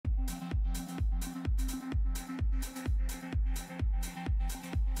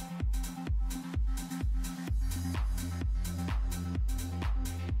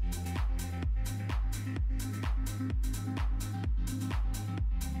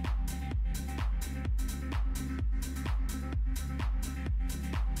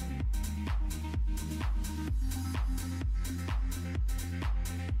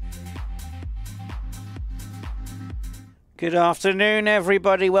Good afternoon,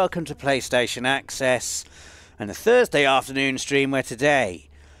 everybody. Welcome to PlayStation Access and a Thursday afternoon stream where today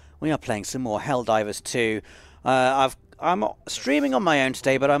we are playing some more Helldivers 2. I'm streaming on my own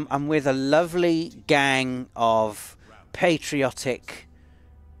today, but I'm with a lovely gang of patriotic,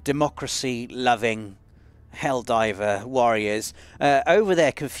 democracy-loving Helldiver warriors. Over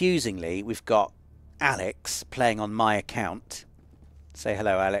there, confusingly, we've got Alex playing on my account. Say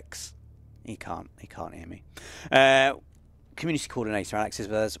hello, Alex. He can't hear me. Community coordinator Alex is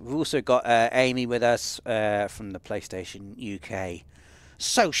with us. We've also got Amy with us from the PlayStation UK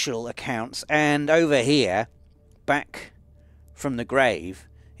social accounts, and over here, back from the grave,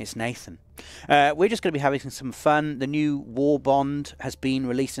 it's Nathan. We're just going to be having some fun. The new Warbond has been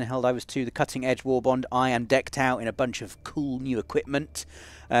released in Helldivers 2, the Cutting Edge Warbond. I am decked out in a bunch of cool new equipment.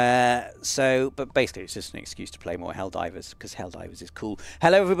 But basically it's just an excuse to play more Helldivers, because Helldivers is cool.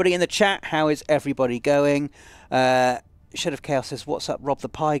 Hello everybody in the chat. How is everybody going? Shed of Chaos says, what's up, Rob the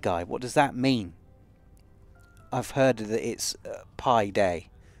Pie Guy? What does that mean? I've heard that it's Pie Day.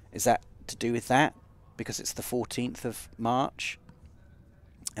 Is that to do with that? Because it's the 14th of March?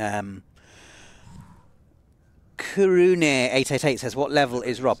 Kurune888 says, what level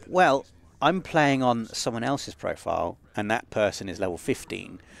is Rob? Well, I'm playing on someone else's profile, and that person is level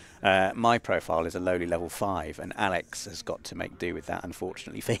 15. My profile is a lowly level 5, and Alex has got to make do with that,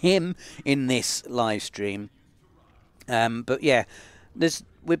 unfortunately, for him in this live stream. But yeah,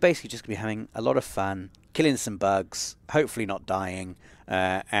 we're basically just going to be having a lot of fun, killing some bugs, hopefully not dying,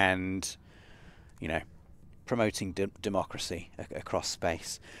 and, you know, promoting democracy across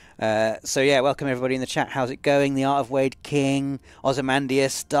space. So yeah, welcome everybody in the chat. How's it going? The Art of Wade King,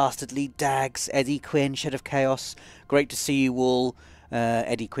 Ozymandias, Dastardly Dags, Eddie Quinn, Shed of Chaos. Great to see you all.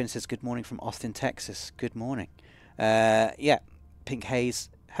 Eddie Quinn says, good morning from Austin, Texas. Good morning. Yeah, Pink Haze.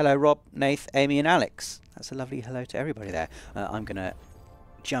 Hello, Rob, Nath, Amy, and Alex. That's a lovely hello to everybody there. I'm going to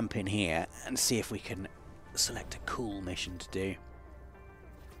jump in here and see if we can select a cool mission to do.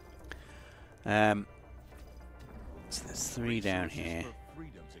 So there's 3 down here.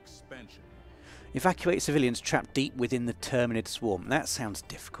 Evacuate civilians trapped deep within the Terminid swarm. That sounds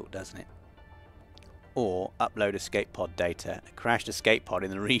difficult, doesn't it? Or upload escape pod data. A crashed escape pod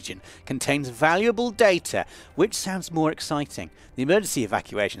in the region contains valuable data. Which sounds more exciting? The emergency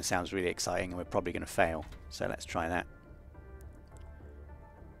evacuation sounds really exciting, and we're probably going to fail. So let's try that.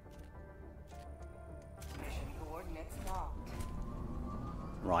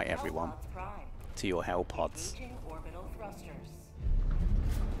 Right, everyone. To your hell pods.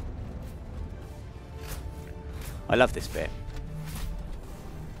 I love this bit.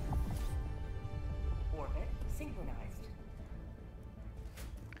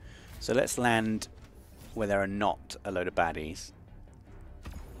 So let's land where there are not a load of baddies.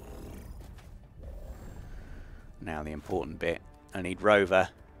 Now the important bit. I need Rover.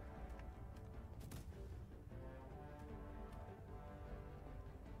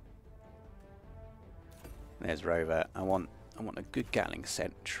 There's Rover. I want a good Gatling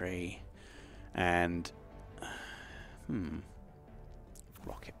sentry and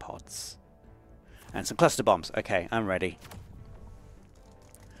rocket pods and some cluster bombs. Okay, I'm ready.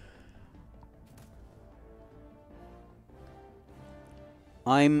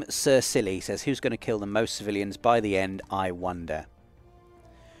 I'm Sir Silly, says, who's going to kill the most civilians by the end, I wonder.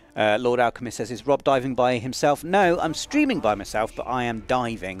 Lord Alchemist says, is Rob diving by himself? No, I'm streaming by myself, but I am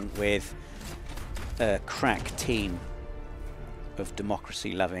diving with a crack team of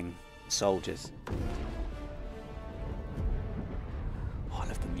democracy-loving soldiers. Oh, I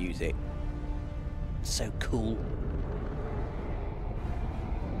love the music. So cool.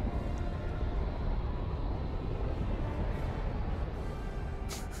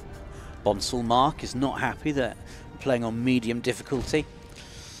 Bonsall Mark is not happy that I'm playing on medium difficulty.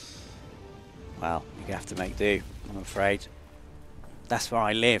 Well, you're going to have to make do, I'm afraid. That's where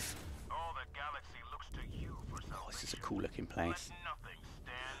I live. Oh, this is a cool looking place.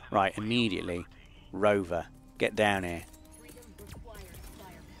 Right, immediately, Rover, get down here.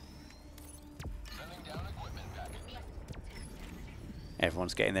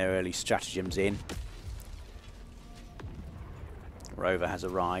 Everyone's getting their early stratagems in. Rover has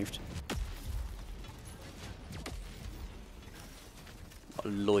arrived. What a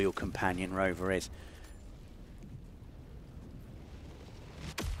loyal companion Rover is.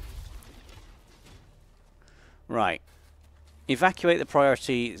 Right. Evacuate the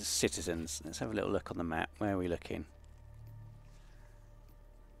priority citizens. Let's have a little look on the map. Where are we looking?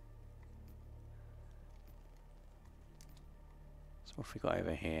 So what have we got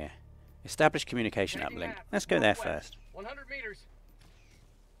over here? Establish communication uplink. Let's go there first. 100 meters.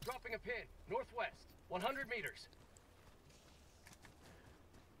 Dropping a pin. Northwest. 100 meters.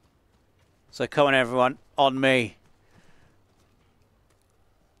 So come on, everyone, on me.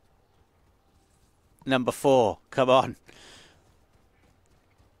 Number 4, come on.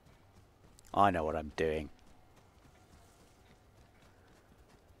 I know what I'm doing.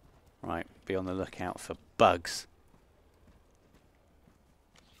 Right, be on the lookout for bugs.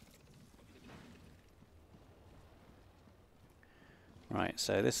 Right,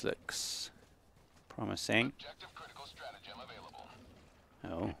 so this looks promising. Objective critical stratagem available.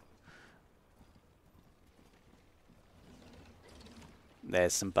 Oh.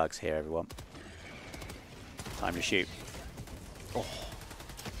 There's some bugs here, everyone. Time to shoot. Oh.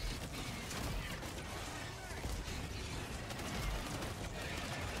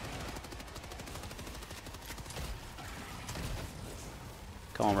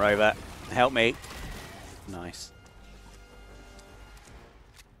 Come on, Rover. Help me. Nice.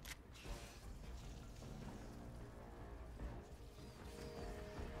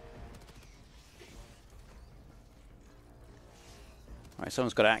 Right,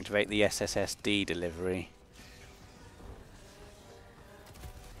 someone's got to activate the SSSD delivery.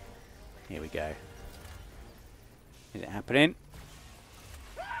 Here we go. Is it happening?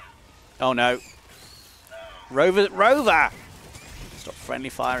 Oh no. Rover! Rover! Stop friendly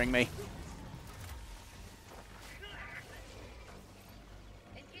firing me.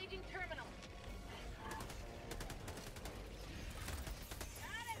 Engaging terminal.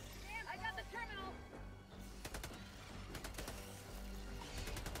 Got it. I got the terminal.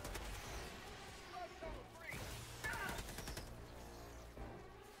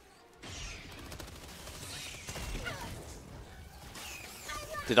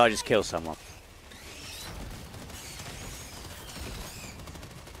 Did I just kill someone?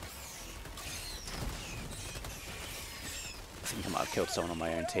 I think I might have killed someone on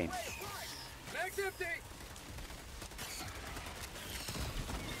my own team.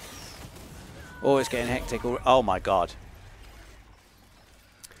 Oh, it's getting hectic. Oh my god.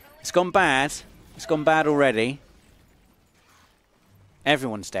 It's gone bad. It's gone bad already.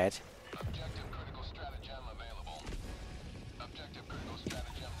 Everyone's dead. Objective critical stratagem available. Objective critical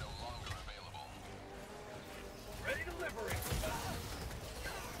stratagem no longer available. Ready to liberate.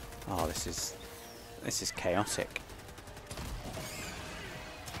 Oh, this is chaotic.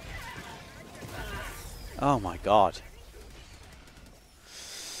 Oh my god.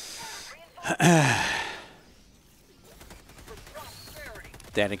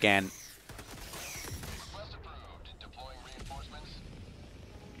 Dead again. Request approved. Deploying reinforcements.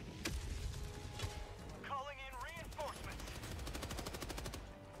 Calling in reinforcements.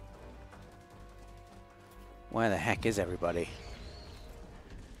 Where the heck is everybody?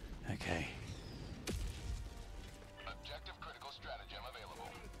 Okay. Objective critical stratagem available.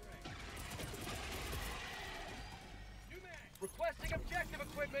 Requesting objective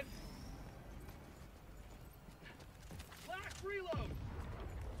equipment. Flash reload.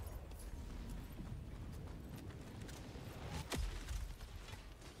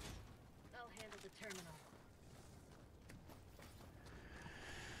 I'll handle the terminal.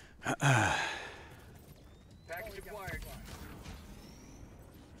 Package acquired.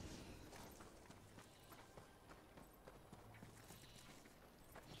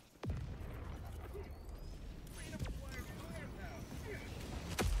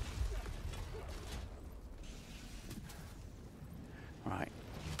 Right.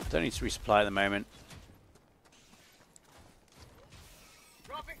 Don't need to resupply at the moment.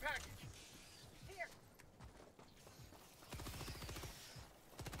 Dropping package. Here.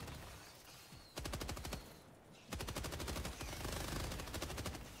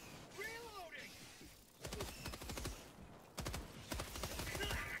 Reloading.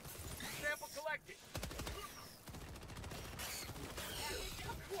 Sample collected.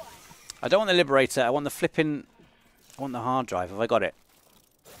 I don't want the Liberator. I want the flipping... I want the hard drive. Have I got it?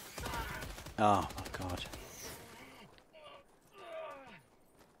 Oh my god.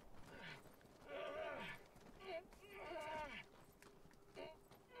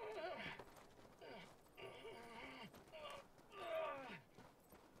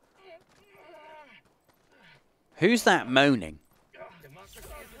 Who's that moaning? We've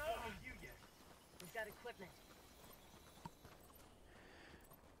got equipment.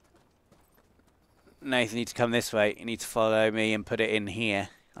 Nathan, you need to come this way. You need to follow me and put it in here,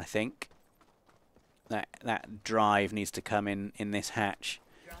 I think. That drive needs to come in this hatch.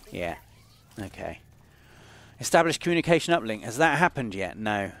 Yeah. Okay. Establish communication uplink. Has that happened yet?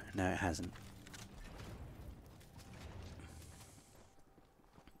 No. No, it hasn't.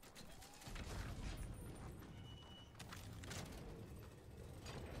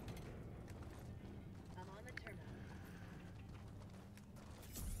 I'm on the terminal.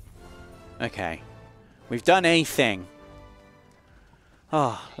 Okay. We've done a thing.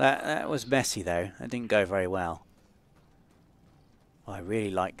 Oh, that was messy though. That didn't go very well. I really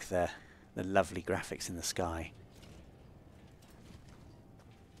like the lovely graphics in the sky.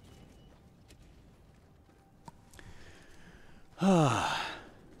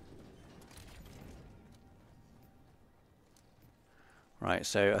 Right,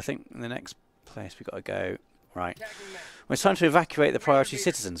 so I think the next place we've got to go. Right. Well, it's time to evacuate the priority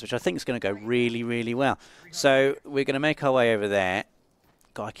citizens, which I think is going to go really, really well. So we're going to make our way over there.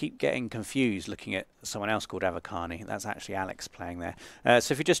 God, I keep getting confused looking at someone else called Avakani. That's actually Alex playing there.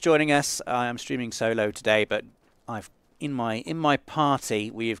 So if you're just joining us, I am streaming solo today, but I've in my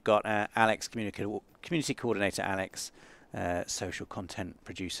party we've got Alex, community coordinator Alex, social content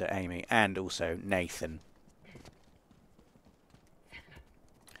producer Amy, and also Nathan.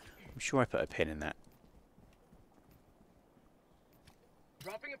 I'm sure I put a pin in that.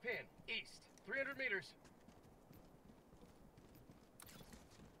 Dropping a pin. East. 300 meters.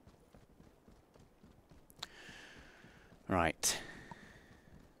 Right.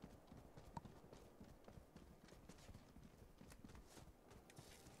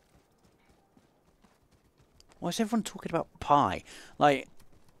 Why is everyone talking about pie? Like,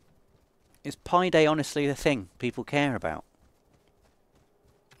 is Pi Day honestly the thing people care about?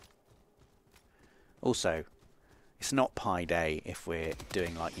 Also, it's not Pi Day if we're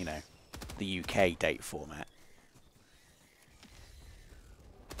doing, like, you know, the UK date format.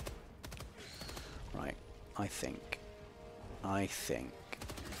 Right, I think a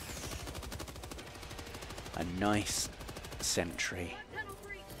nice sentry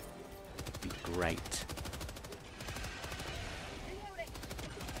would be great.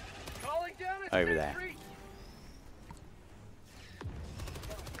 Over there.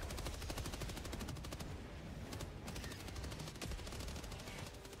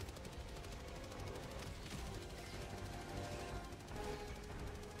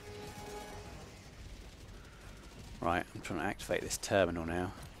 Right, I'm trying to activate this terminal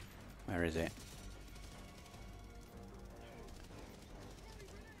now. Where is it?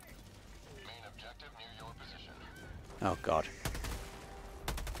 Main objective near your position. Oh God.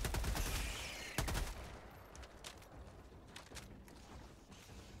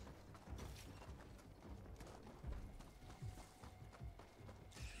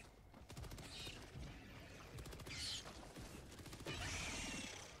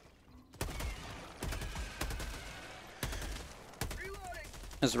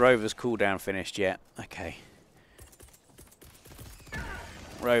 Has Rover's cooldown finished yet? Okay.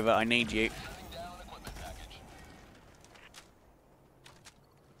 Rover, I need you. Down equipment package.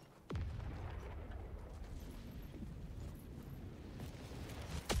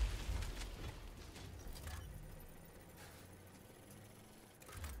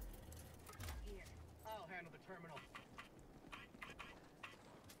 Here. I'll handle the terminal.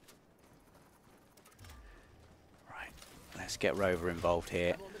 Right, let's get Rover involved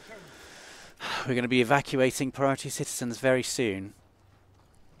here. I'm on the terminal. We're going to be evacuating priority citizens very soon.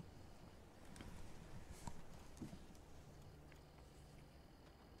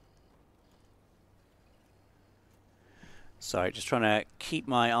 Sorry, just trying to keep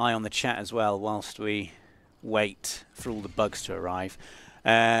my eye on the chat as well whilst we wait for all the bugs to arrive.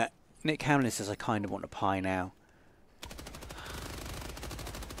 Nick Hamlin says I kind of want a pie now.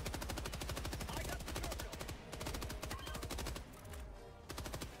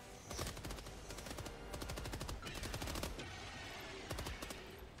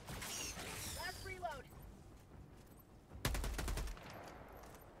 Last reload.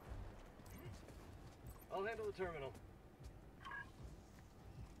 I'll handle the terminal.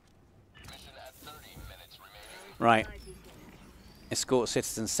 Mission at 30 minutes remaining. Right. Escort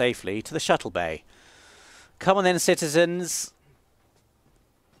citizens safely to the shuttle bay. Come on then, citizens.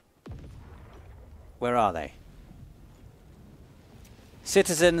 Where are they?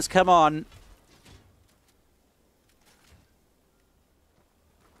 Citizens, come on.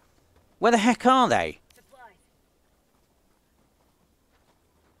 Where the heck are they? Supplies.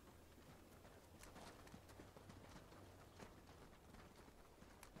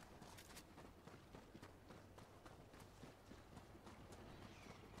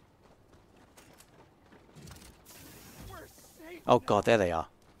 Oh God, there they are.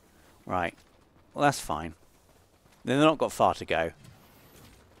 Right. Well, that's fine. They've not got far to go.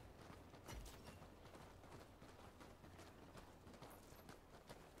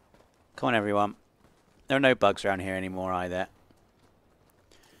 Come on, everyone. There are no bugs around here anymore either.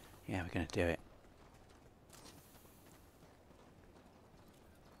 Yeah, we're going to do it.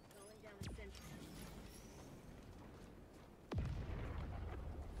 Calling down a sentry.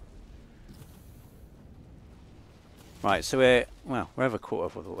 Right, so we're over a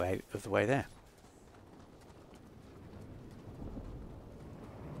quarter of the way there.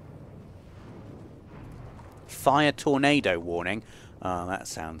 Fire tornado warning. Oh, that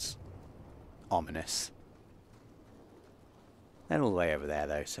sounds ominous. They're all the way over there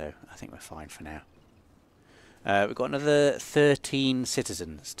though, so I think we're fine for now. We've got another 13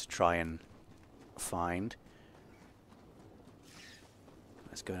 citizens to try and find.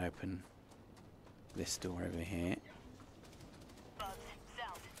 Let's go and open this door over here.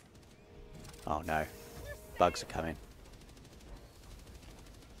 Oh no, bugs are coming.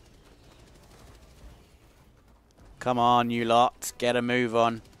 Come on, you lot, get a move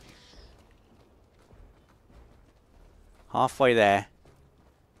on. Halfway there.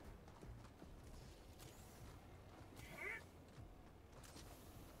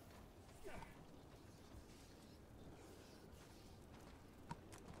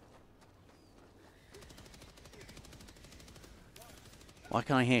 Why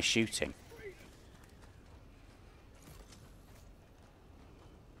can't I hear shooting?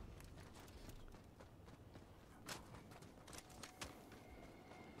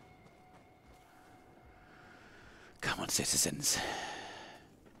 Come on, citizens.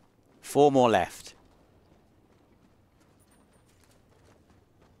 4 more left.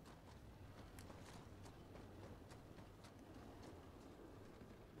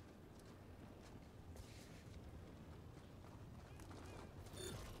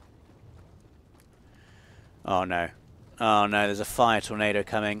 Oh no. Oh no, there's a fire tornado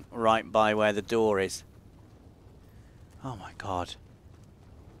coming right by where the door is. Oh my god.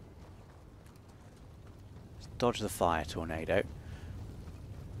 Let's dodge the fire tornado.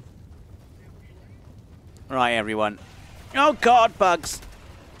 Right, everyone. Oh god, bugs!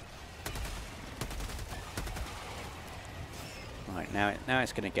 Right, now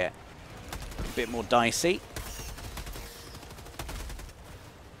it's going to get a bit more dicey.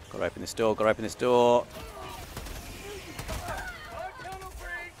 Gotta open this door, gotta open this door.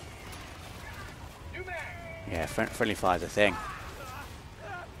 Yeah, friendly fire's a thing.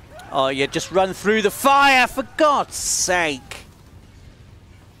 Oh, you just run through the fire, for God's sake!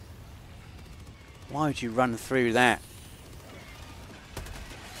 Why would you run through that?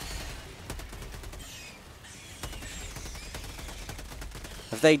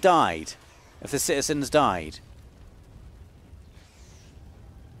 Have they died? Have the citizens died?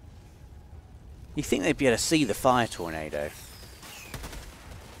 You think they'd be able to see the fire tornado?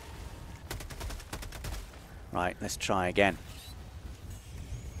 Right, let's try again.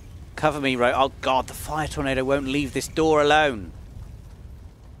 Cover me, right? Oh god, the fire tornado won't leave this door alone.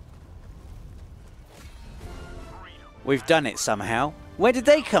 We've done it somehow. Where did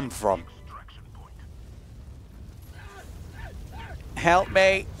they come from? Help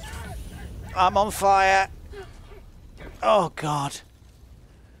me. I'm on fire. Oh god.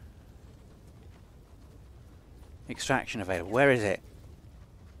 Extraction available. Where is it?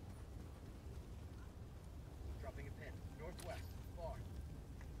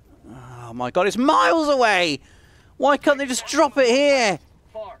 Oh my god, it's miles away! Why can't they just drop it here?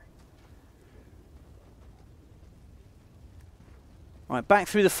 Right, back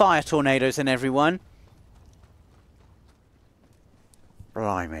through the fire tornadoes then, everyone.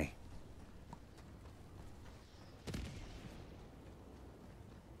 Blimey.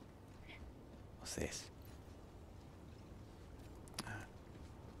 What's this?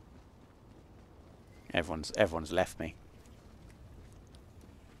 Everyone's left me.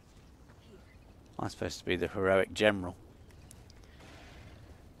 I'm supposed to be the heroic general.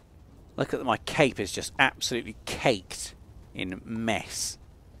 Look at my cape is just absolutely caked in mess.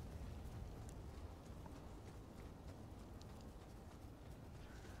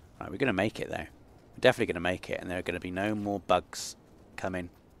 Right, we're going to make it though. We're definitely going to make it, and there are going to be no more bugs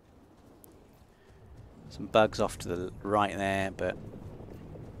coming. Some bugs off to the right there, but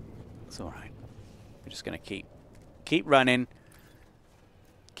it's alright. We're just going to keep running.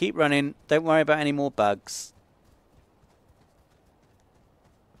 Keep running. Don't worry about any more bugs.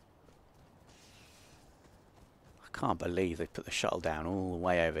 I can't believe they put the shuttle down all the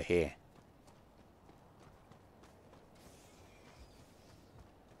way over here.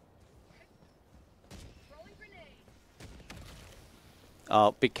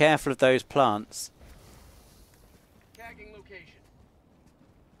 Oh, be careful of those plants. Tagging location.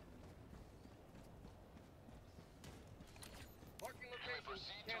 When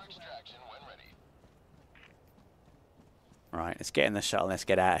ready. Right, let's get in the shuttle. Let's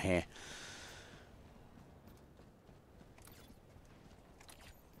get out of here.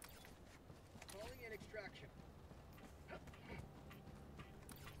 Calling in extraction.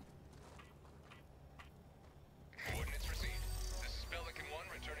 Coordinates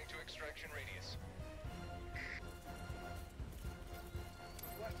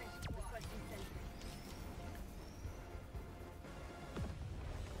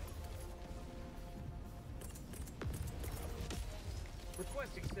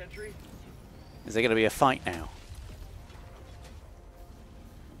Requesting sentry. Is there going to be a fight now?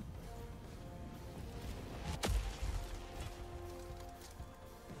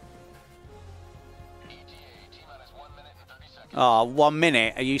 ETA, T-minus 1 minute and 30 seconds. Oh, 1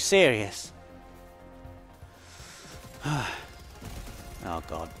 minute? Are you serious? Oh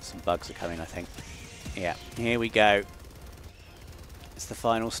god, some bugs are coming, I think. Yeah, here we go. It's the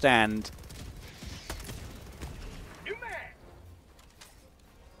final stand. New man.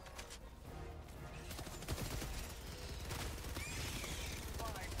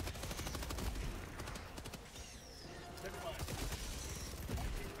 Fine. Never mind.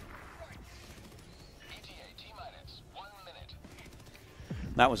 ETA, T-minus 1 minute.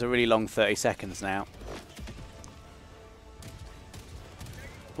 That was a really long 30 seconds now.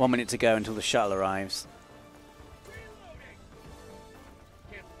 1 minute to go until the shuttle arrives. Reloading.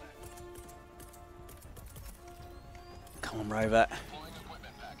 Cancel that. Come on, rover. Deploying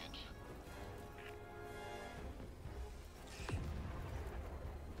equipment package.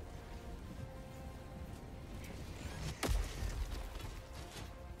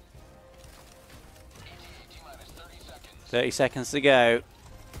 ETA, T-minus 30 seconds. 30 seconds to go.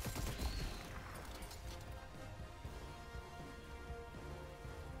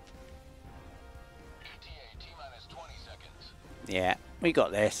 ETA, T-minus 20 seconds. Yeah, we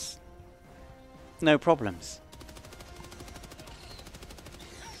got this. No problems.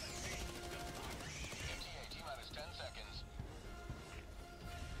 ETA, T-minus 10 seconds.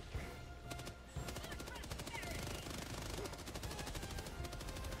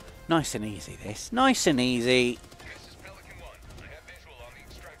 Nice and easy, this. Nice and easy. This is Pelican 1. I have visual on the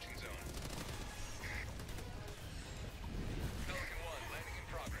extraction zone. Pelican 1, landing in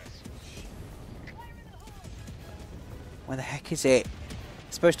progress. Where the heck is it?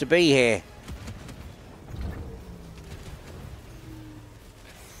 It's supposed to be here.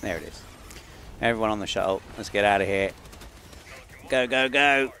 There it is. Everyone on the shuttle. Let's get out of here. Go, go,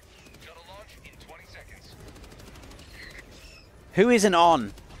 go. Shuttle launch in 20 seconds. Who isn't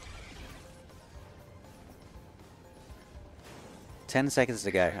on? 10 seconds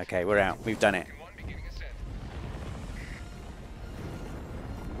to go. Okay, we're out. We've done it. Pelican 1 beginning ascent.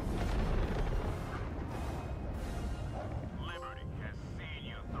 Liberty has seen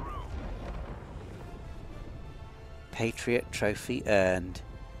you through. Patriot trophy earned.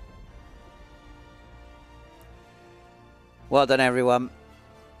 Well done, everyone.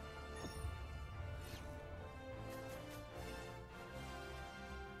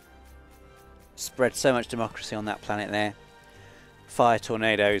 Spread so much democracy on that planet there. Fire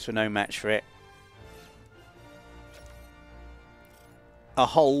tornadoes were no match for it. A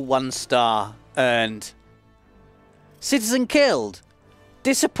whole 1 star earned. Citizen killed.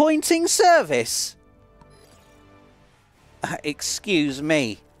 Disappointing service. Excuse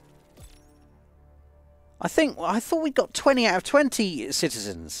me. I thought we got 20 out of 20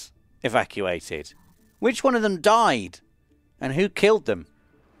 citizens evacuated. Which one of them died? And who killed them?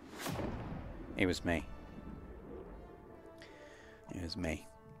 It was me. It was me.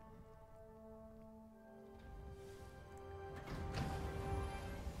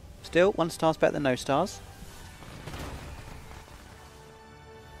 Still, 1 star's better than no stars.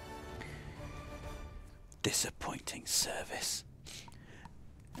 Disappointing service.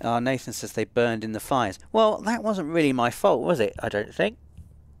 Nathan says they burned in the fires. Well, that wasn't really my fault, was it? I don't think.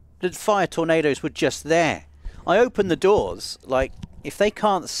 The fire tornadoes were just there. I opened the doors. Like, if they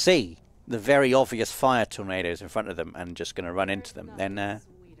can't see the very obvious fire tornadoes in front of them and just going to run into them, then...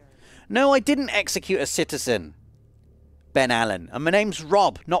 No, I didn't execute a citizen. Ben Allen. And my name's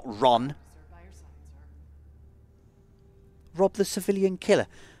Rob, not Ron. Rob the civilian killer.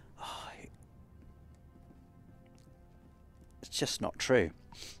 Oh, it's just not true.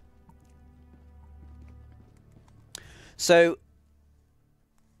 So,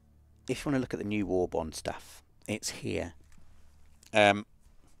 if you want to look at the new Warbond stuff, it's here. So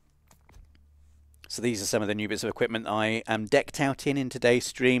these are some of the new bits of equipment I am decked out in today's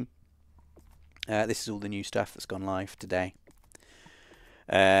stream. This is all the new stuff that's gone live today.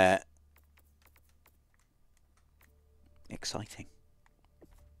 Exciting.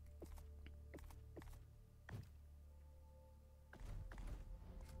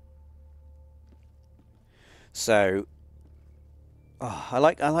 So, oh, I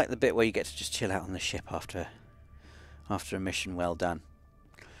like the bit where you get to just chill out on the ship after a mission well done.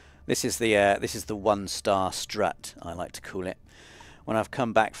 This is the 1 star strut, I like to call it. When I've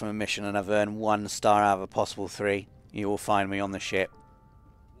come back from a mission and I've earned 1 star out of a possible 3, you will find me on the ship,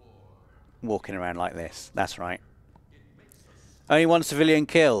 walking around like this. That's right. Only 1 civilian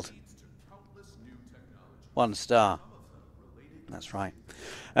killed. 1 star. That's right.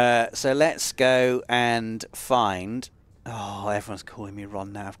 So let's go and find... Oh, everyone's calling me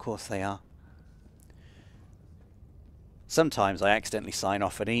Ron now. Of course they are. Sometimes I accidentally sign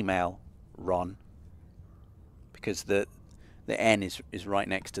off an email Ron, because the N is right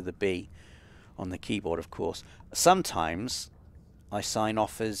next to the B on the keyboard, of course. Sometimes I sign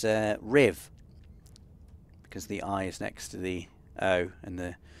off as Riv, because the I is next to the O and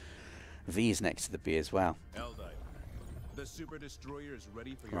the V is next to the B as well. Helldiver, the super destroyer is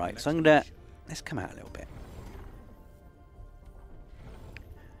ready for your Right, next so I'm gonna... mission. Let's come out a little bit.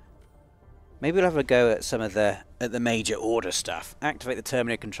 Maybe we'll have a go at some of the major order stuff. Activate the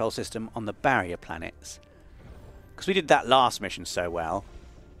Terminator control system on the barrier planets. Because we did that last mission so well,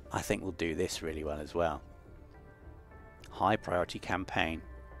 I think we'll do this really well as well. High priority campaign.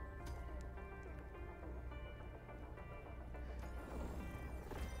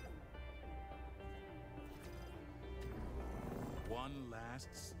 One last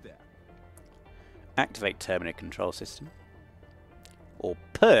step. Activate Terminator control system. Or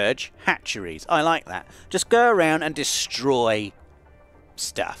purge hatcheries. I like that. Just go around and destroy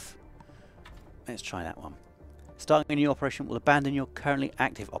stuff. Let's try that one. Starting a new operation will abandon your currently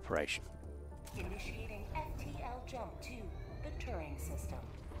active operation. Initiating FTL jump to the Turing system.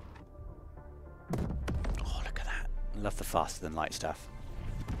 Oh, look at that. I love the faster than light stuff.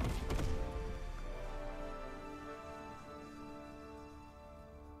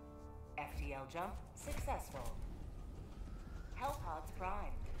 FTL jump successful. Hellpods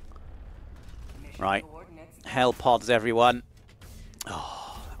primed. Mission Right. coordinates. Hell pods, everyone.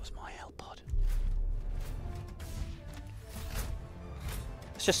 Oh, that was my hell pod.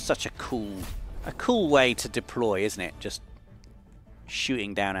 It's just such a cool way to deploy, isn't it? Just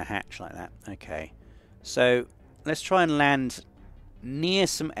shooting down a hatch like that. Okay. So let's try and land near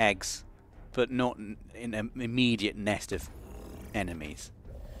some eggs, but not in an immediate nest of enemies.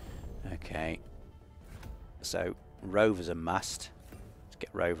 Okay. So Rover's a must. Let's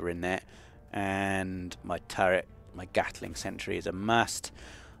get Rover in there. And my turret, my Gatling sentry is a must.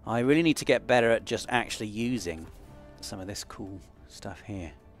 I really need to get better at just actually using some of this cool stuff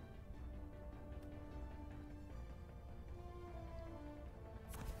here.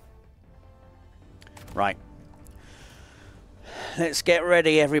 Right. Let's get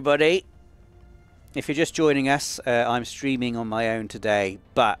ready, everybody. If you're just joining us, I'm streaming on my own today,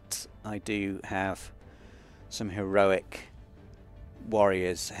 but I do have some heroic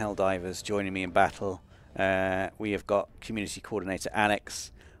warriors, Helldivers, joining me in battle. We have got community coordinator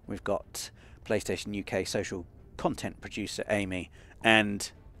Alex, we've got PlayStation UK social content producer Amy,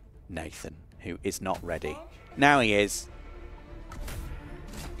 and Nathan, who is not ready. Now he is.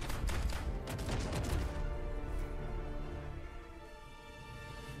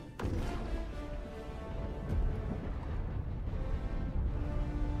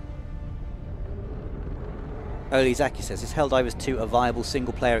 Oli Zaki says, is Helldivers 2 a viable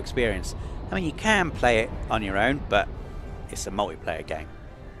single-player experience? I mean, you can play it on your own, but it's a multiplayer game.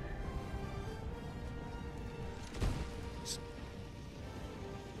 History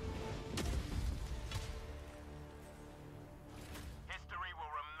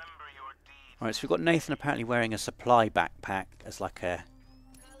will remember your deeds. Alright, so we've got Nathan apparently wearing a supply backpack as like a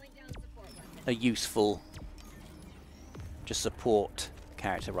useful just support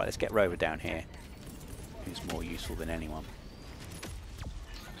character. Right, let's get Rover down here, who's more useful than anyone.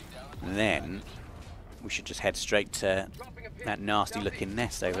 And then we should just head straight to that nasty looking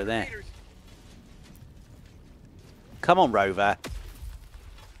nest over there. Come on, Rover.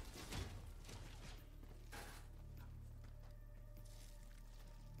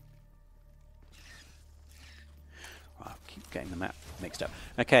 Right, I'll keep getting the map mixed up.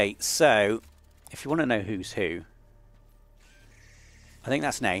 Okay, so if you want to know who's who, I think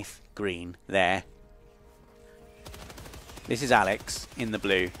that's Nath, green, there. This is Alex in the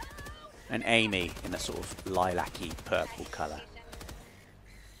blue, and Amy in a sort of lilac-y purple colour.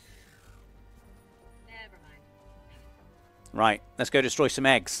 Never mind. Right, let's go destroy some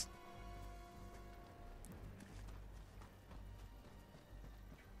eggs.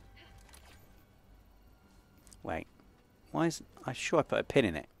 Wait, why isn't... I'm sure I put a pin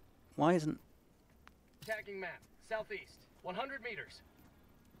in it. Why isn't... Attacking map, southeast, 100 meters.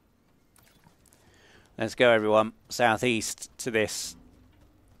 Let's go, everyone, southeast to this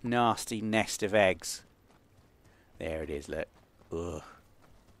nasty nest of eggs. There it is, look. Ugh.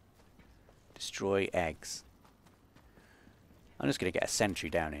 Destroy eggs. I'm just going to get a sentry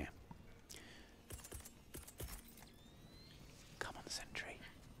down here. Come on, sentry.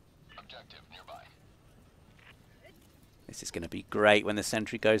 Objective nearby. This is going to be great when the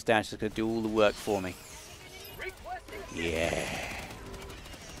sentry goes down. She's going to do all the work for me. Request Yeah.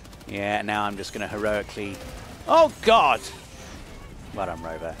 Yeah, now I'm just going to heroically... Oh, God! Well done,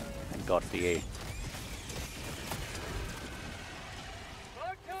 Rover. Thank God for you.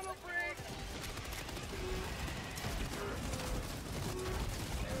 Bug tunnel break.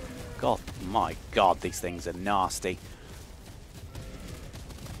 God, my God, these things are nasty.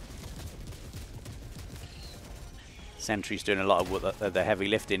 Sentry's doing a lot of the heavy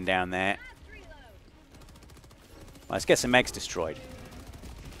lifting down there. Well, let's get some eggs destroyed.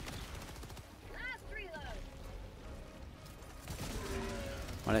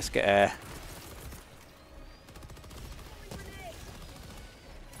 Well, let's get a...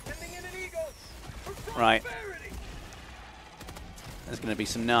 Sending in an eagle. Right. There's going to be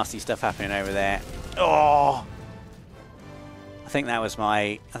some nasty stuff happening over there. Oh! I think that was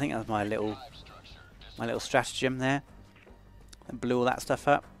my little stratagem there. That blew all that stuff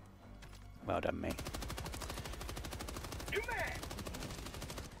up. Well done, me.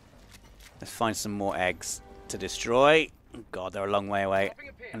 Let's find some more eggs to destroy. Oh God, they're a long way away.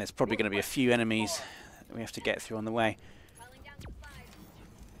 And there's probably going to be a few enemies that we have to get through on the way.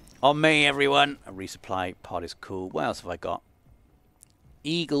 On me, everyone! A resupply pod is cool. What else have I got?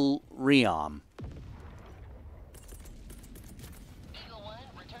 Eagle rearm. Eagle 1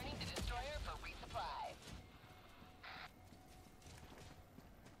 returning to destroyer for resupply.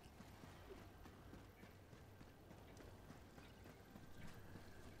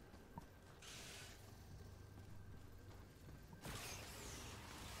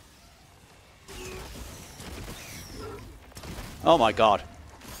 Oh my God.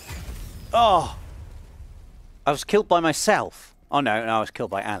 Oh! I was killed by myself. Oh no, I was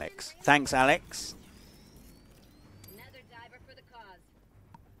killed by Alex. Thanks, Alex. Another diver for the cause.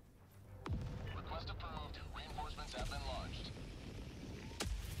 Request approved. Reinforcements have been launched.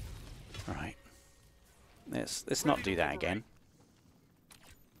 Alright. Let's not do that again.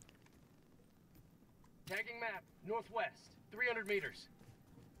 Tagging map. Northwest. 300 meters.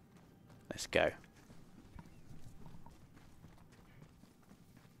 Let's go.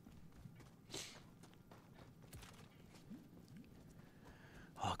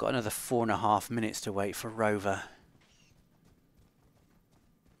 Oh, I've got another 4.5 minutes to wait for Rover.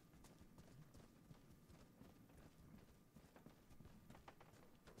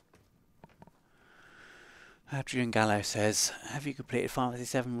 Adrian Gallo says, have you completed Final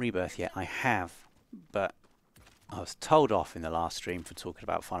Fantasy VII Rebirth yet? I have, but I was told off in the last stream for talking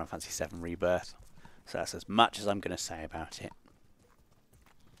about Final Fantasy VII Rebirth. So that's as much as I'm going to say about it.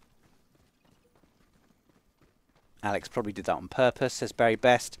 Alex probably did that on purpose, says Barry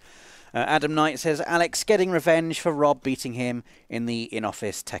Best. Adam Knight says, Alex getting revenge for Rob beating him in the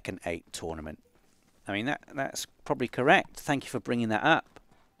in-office Tekken 8 tournament. I mean, that's probably correct. Thank you for bringing that up.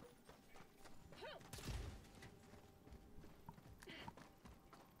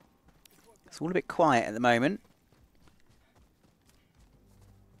 It's all a bit quiet at the moment.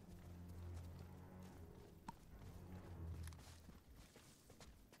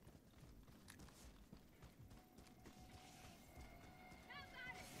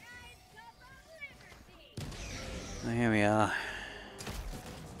 Oh, here we are.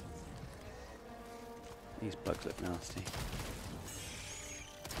 These bugs look nasty.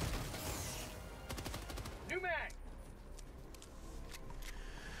 New mag.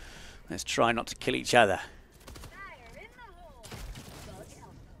 Let's try not to kill each other. Fire in the hole. Bug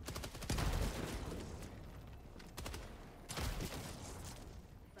alpha.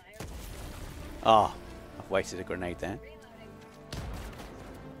 Fire. Oh, I've wasted a grenade there. Reloading.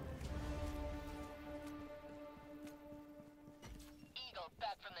 Eagle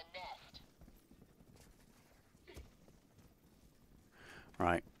back from the nest.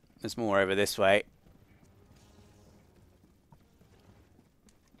 Right, there's more over this way.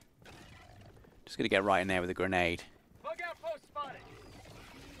 Just gonna get right in there with a grenade. Bug outpost spotted.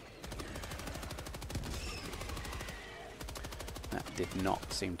 That did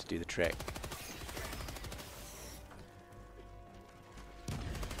not seem to do the trick.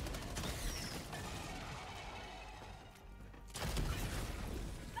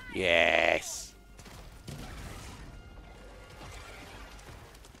 Yes.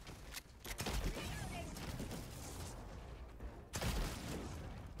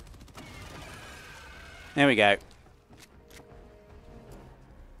 There we go.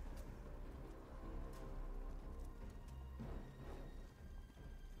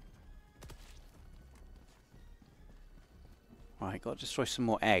 Right, got to destroy some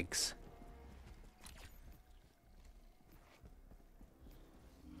more eggs.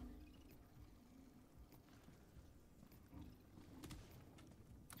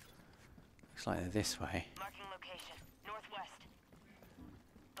 Looks like they're this way. Marking location. Northwest.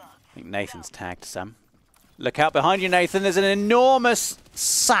 Bugs. I think Nathan's tagged some. Look out behind you, Nathan. There's an enormous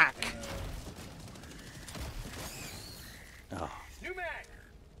sack. Oh. New mag.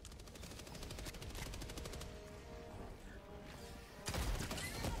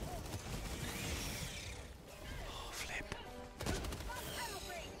 Flip.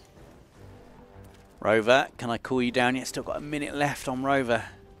 Rover, can I call you down yet? Still got a minute left on Rover.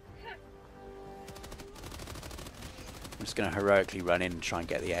 I'm just going to heroically run in and try and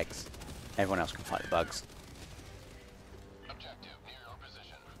get the eggs. Everyone else can fight the bugs. Objective near your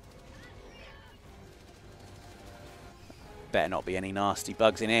position. Better not be any nasty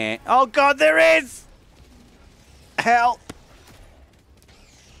bugs in here. Oh god, there is! Help!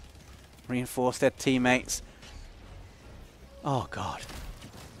 Reinforce their teammates. Oh god.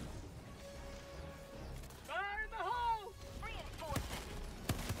 Fire in the hole.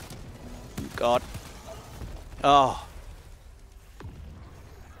 God. Oh.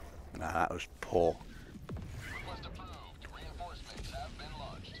 No, that was poor. Request approved. Reinforcements have been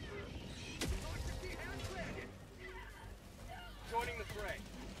launched. Joining the fray.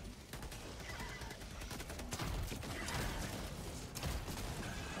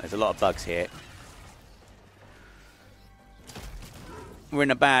 There's a lot of bugs here. We're in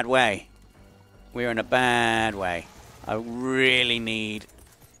a bad way. We're in a bad way. I really need...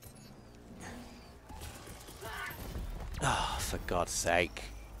 Oh, for God's sake.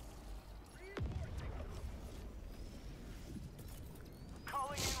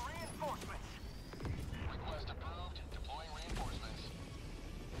 Calling in reinforcements. Request approved. Deploying reinforcements.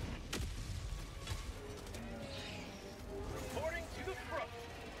 Reporting to the front.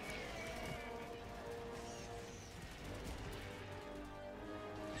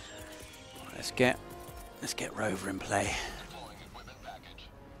 Let's get Rover in play. Deploying equipment package.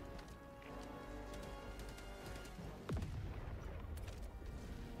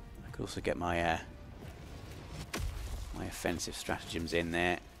 I could also get my my offensive stratagems in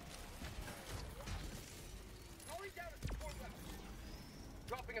there. Calling down a support weapon.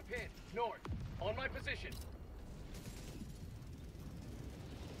 Dropping a pin. North. On my position.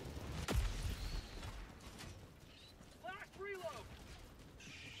 Last reload.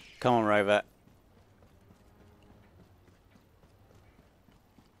 Come on, Rover.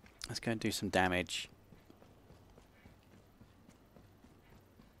 Let's go and do some damage.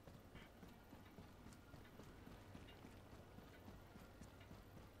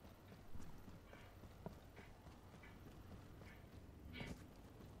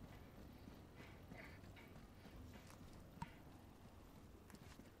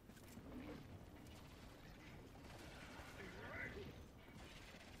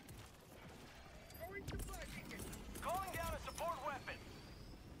 Calling down a support weapon.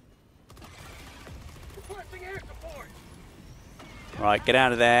 Requesting air support. Right, get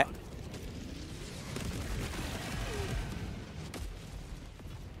out of there.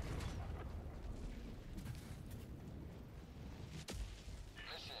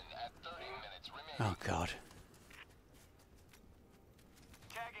 Mission at 30 minutes remaining. Oh God.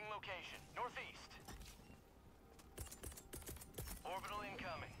 Tagging location. Northeast. Orbital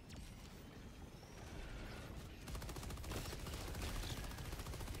incoming.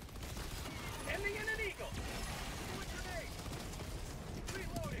 Ending in an eagle.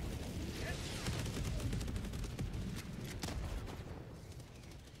 Reloading.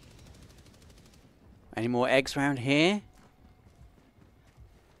 Any more eggs around here?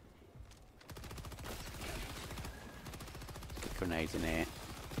 Get grenades in here.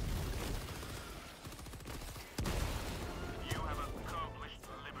 You have accomplished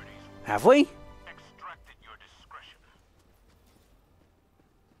liberties. Have we? Extracted your discretion.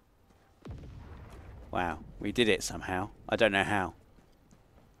 Wow, we did it somehow. I don't know how.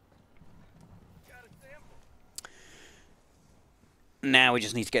 Got a sample. Now we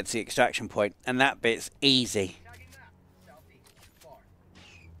just need to get to the extraction point, and that bit's easy. Tagging map. Southeast. Far.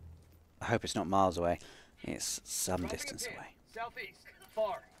 I hope it's not miles away. It's some Dropping a distance pin. away. Southeast.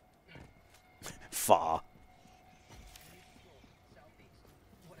 Far. Far. Southeast.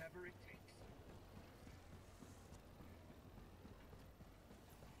 Whatever it takes.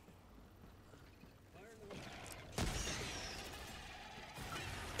 Fire in the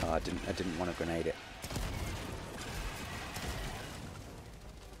Oh, I didn't want to grenade it.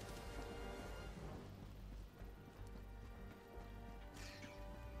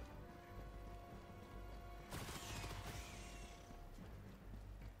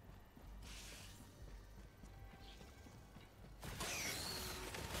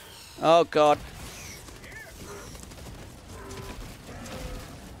 Oh God.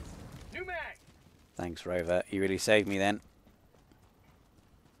 New mag. Thanks, Rover. You really saved me then.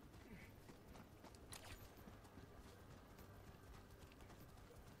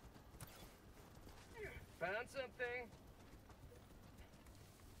 Found something.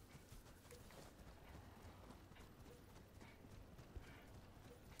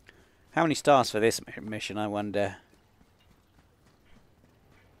 How many stars for this mission, I wonder?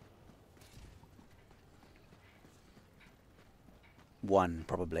 One,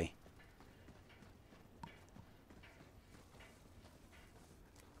 probably.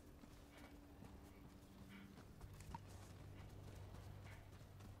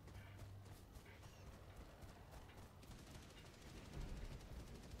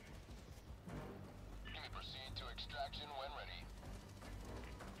 Proceed to extraction when ready.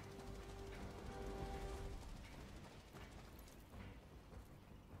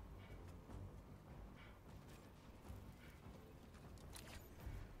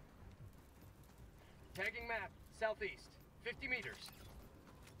 Tagging map, southeast, 50 meters.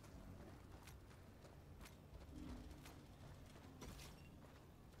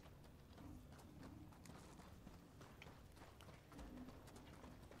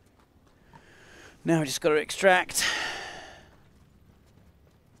 Now we just got to extract.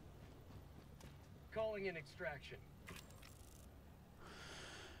 Calling in extraction.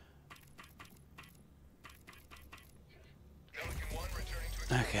 Pelican 1 returning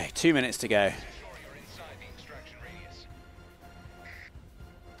to Okay, 2 minutes to go. ensure you're inside the extraction radius.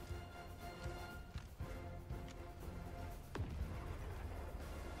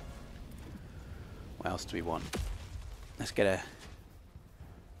 What else do we want? Let's get a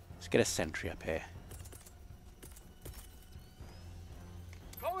sentry up here.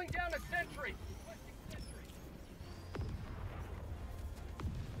 Calling down a sentry. Requesting sentry.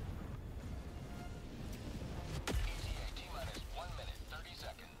 ETA T-minus 1 minute, 30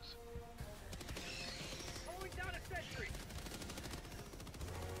 seconds. Calling down a sentry.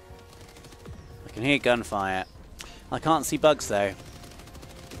 I can hear gunfire. I can't see bugs though.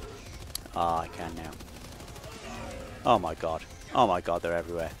 Ah, I can now. Oh my god. Oh my god, they're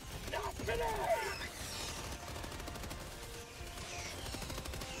everywhere.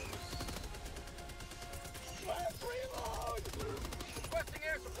 Requesting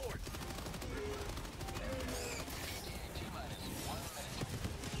air support. T-minus 1 minute.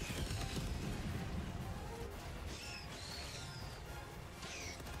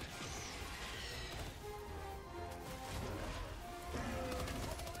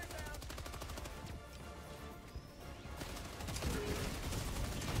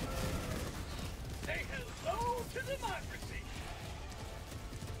 Say hello to democracy.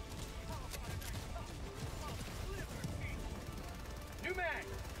 New mag.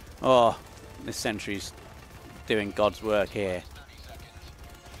 Oh, this sentry's doing God's work here. 30 seconds.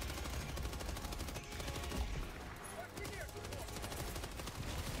 Requesting air support.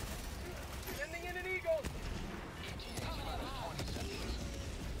 Sending in an eagle. ETA T-minus 20 seconds.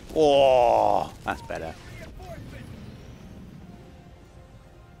 Oh, that's better. Reinforcement.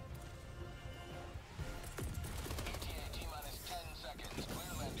 ETA T-minus 10 seconds.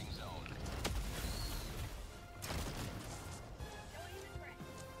 Clear landing zone.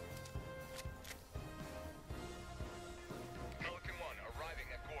 Pelican 1 arriving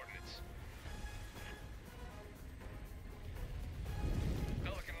at coordinates.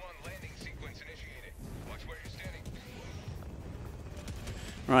 Pelican 1 landing sequence initiated. Watch where you're standing.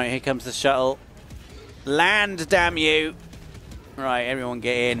 Right, here comes the shuttle. Land, damn you! Right, everyone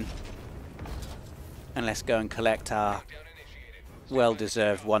get in. And let's go and collect our Down initiated.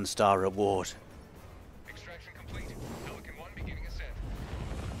 well-deserved 1-star reward. Extraction complete. Pelican 1 beginning ascent.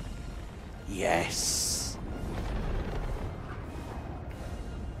 Yes!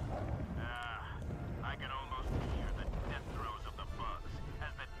 I can almost hear the death throes of the bugs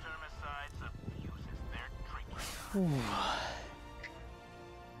as the termicide suffuses their treatment.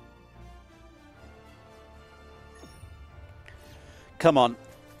 Come on.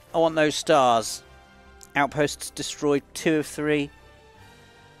 I want those stars. Outposts destroyed 2 of 3.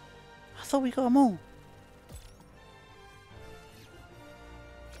 I thought we got them all.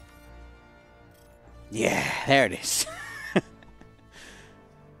 Yeah, there it is. I'm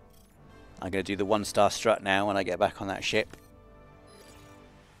going to do the 1-star strut now when I get back on that ship.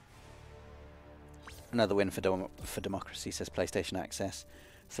 Another win for democracy, says PlayStation Access.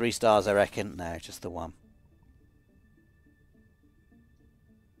 3 stars, I reckon. No, just the 1.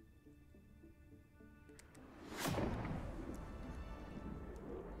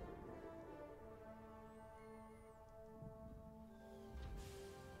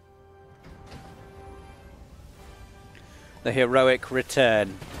 The heroic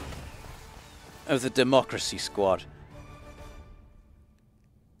return. of the Democracy Squad.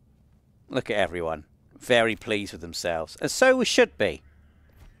 Look at everyone. Very pleased with themselves. And so we should be.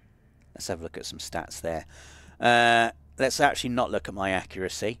 Let's have a look at some stats there. Let's actually not look at my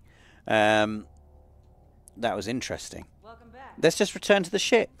accuracy. That was interesting. Let's just return to the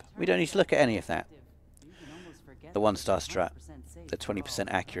ship. We don't need to look at any of that. The 1-star strat. The 20%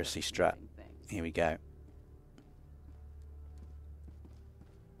 accuracy strat. Here we go.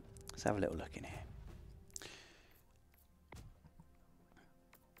 Let's have a little look in here.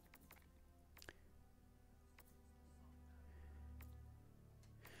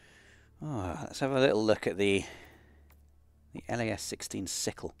 Oh, let's have a little look at the LAS-16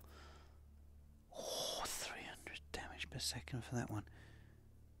 sickle. Oh, 300 damage per second for that one.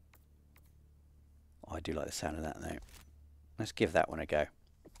 Oh, I do like the sound of that though. Let's give that one a go.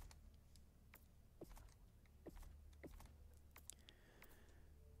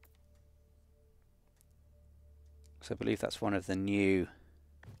 So I believe that's one of the new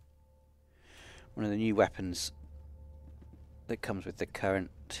weapons that comes with the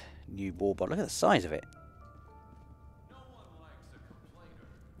current new warbond. Look at the size of it. No one likes a complainer.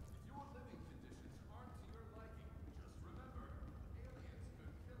 If your living conditions aren't to your liking, just remember, aliens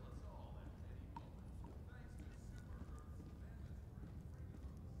could kill us all at any moment. Thanks to Super Earth's mandatory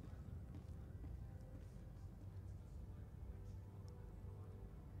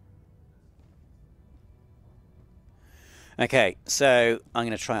Okay, so I'm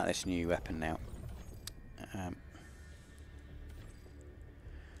going to try out this new weapon now.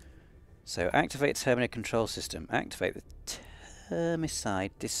 So activate Terminid control system. Activate the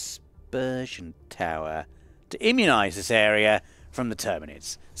Termicide dispersion tower to immunize this area from the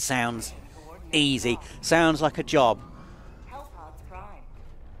Terminids. Sounds easy. Sounds like a job Hellpods prime.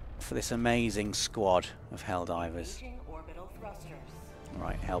 for this amazing squad of Helldivers. Engaging orbital thrusters.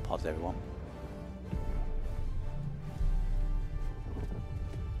 Right, Hellpods everyone.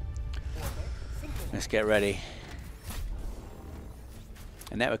 Let's get ready.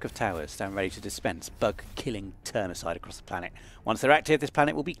 A network of towers stand ready to dispense bug-killing termicide across the planet. Once they're active, this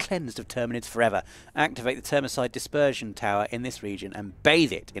planet will be cleansed of terminids forever. Activate the termicide dispersion tower in this region and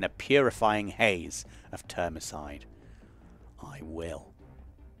bathe it in a purifying haze of termicide. I will.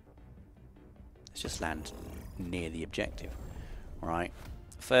 Let's just land near the objective. Right.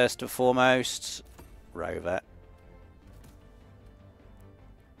 First and foremost, rover.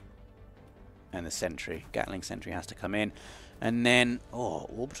 And the sentry. Gatling sentry has to come in. And then, oh,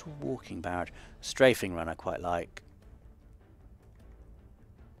 orbital walking barrage. Strafing run I quite like.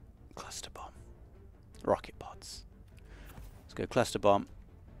 Cluster bomb. Rocket pods. Let's go cluster bomb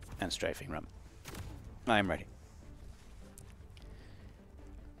and strafing run. I am ready.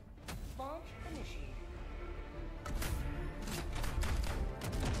 Launch initiated.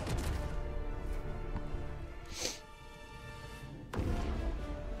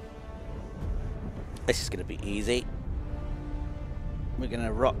 This is going to be easy. We're going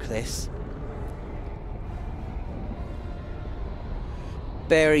to rock this.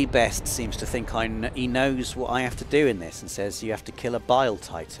 Barry Best seems to think he knows what I have to do in this and says you have to kill a Bile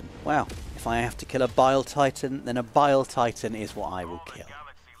Titan. Well, if I have to kill a Bile Titan, then a Bile Titan is what I will kill.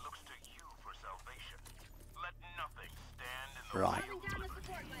 Galaxy looks to you for salvation. Let nothing stand in the Right. Coming down with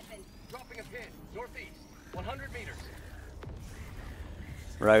support weapon. Dropping a pin, northeast, 100 meters.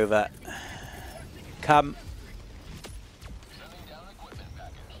 Rover. Come. Sending down equipment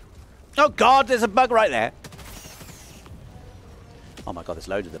package. Oh god, there's a bug right there. Oh my god, there's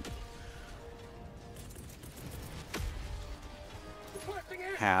loads of them. Requesting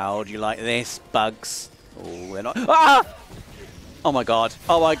air. How do you like this, bugs? Oh, they're not. Ah! Oh my god.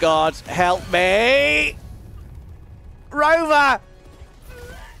 Oh my god. Help me! Rover!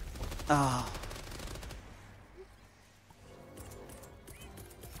 Ah.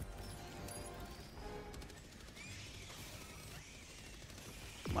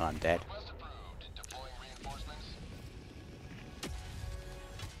 Well, I'm dead. Request approved. Deploying reinforcements.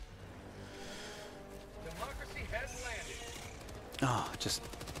 Democracy has landed. Oh, just...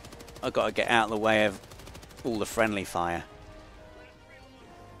 I've got to get out of the way of all the friendly fire.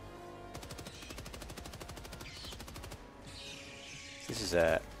 This is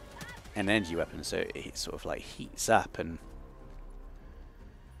an energy weapon, so it sort of like heats up and...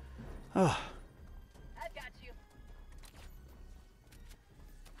 Oh, I've got you.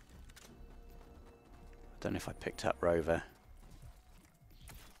 I don't know if I picked up Rover.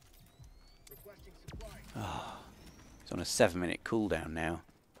 Requesting supply. It's on a 7-minute cooldown now.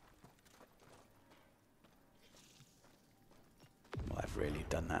 Well, I've really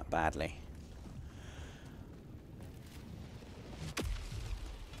done that badly.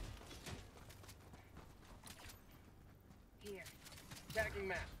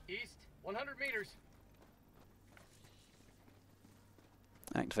 map. East, 100 meters.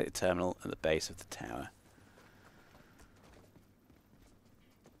 Activate the terminal at the base of the tower.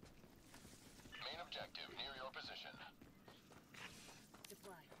 Main objective near your position.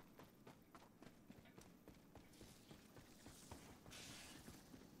 Deploy.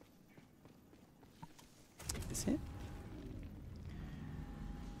 Is it?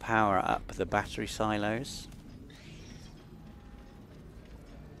 Power up the battery silos.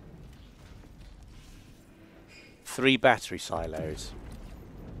 Three battery silos.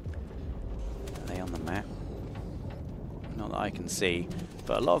 Are they on the map? Not that I can see,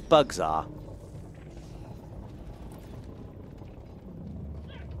 but a lot of bugs are.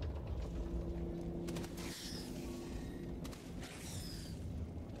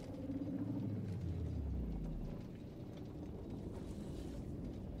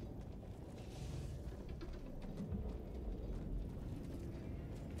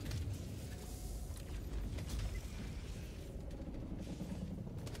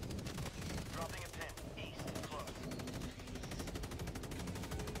 Dropping a pin. East. Close.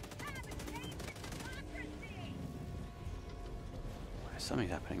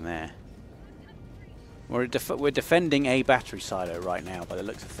 Something's happening there. We're defending a battery silo right now, by the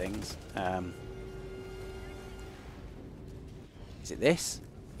looks of things. Is it this?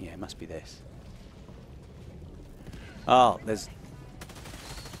 Yeah, it must be this. Oh, there's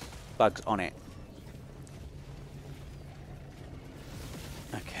bugs on it.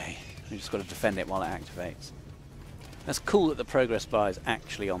 Okay, we just got to defend it while it activates. That's cool that the progress bar is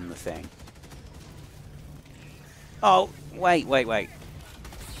actually on the thing. Oh, wait.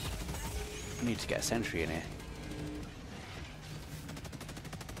 I need to get a sentry in here.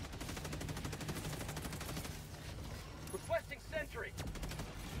 Requesting sentry.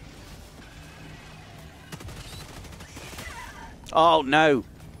 Oh, no.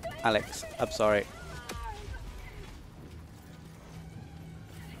 Alex, I'm sorry.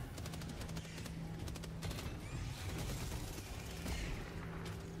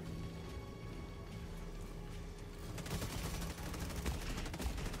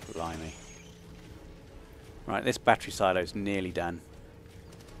 Blimey. Right, this battery silo's nearly done.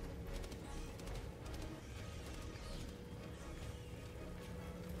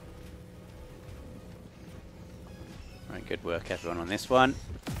 Right, good work everyone on this one.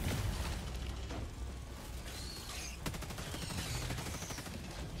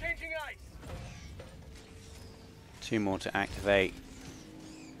 Changing ice. 2 more to activate.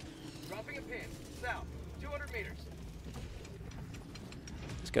 Dropping a pin. South, 200 meters.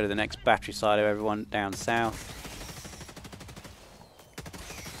 Let's go to the next battery silo, everyone, down south.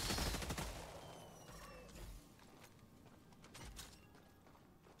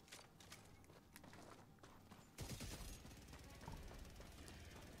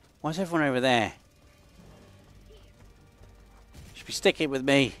 Why is everyone over there? Should be sticking with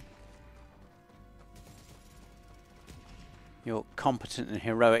me. Your competent and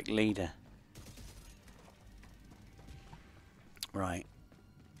heroic leader. Right.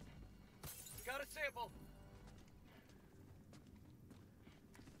 Got a sample.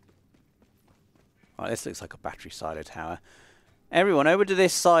 Right, this looks like a battery silo tower. Everyone, over to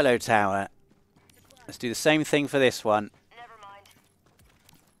this silo tower. Let's do the same thing for this one. Never mind.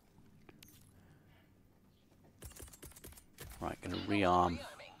 Right, gonna rearm.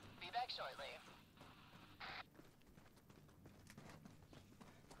 Be back shortly.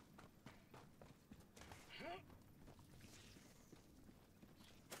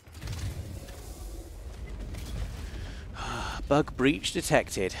 Bug breach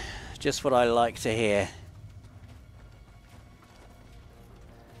detected. Just what I like to hear.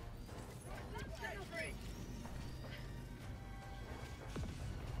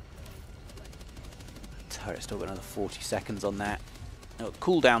 Turret's still got another 40 seconds on that. Oh,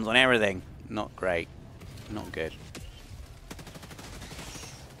 cooldowns on everything. Not great. Not good.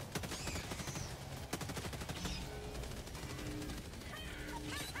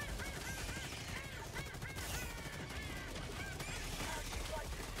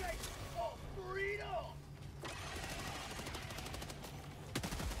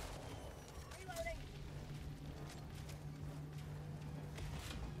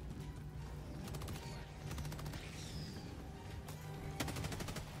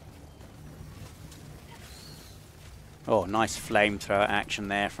 Oh, nice flamethrower action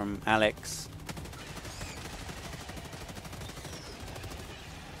there from Alex.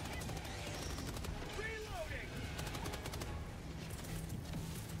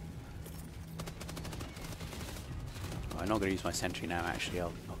 Oh, I'm not going to use my sentry now, actually.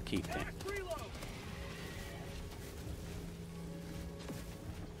 I'll keep it.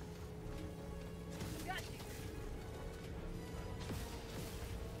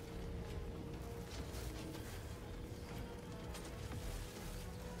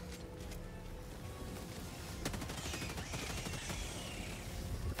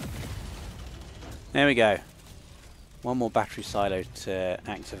 There we go. One more battery silo to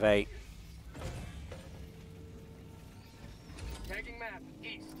activate. Tagging map,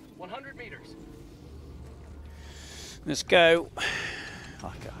 east, 100 meters. Let's go. Oh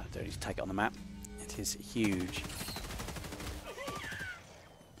god, I don't need to take it on the map. It is huge.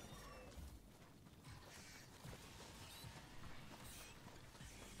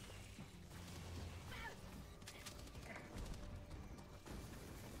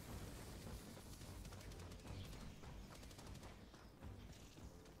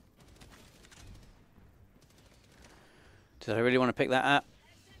 Did I really want to pick that up?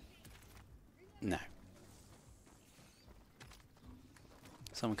 No.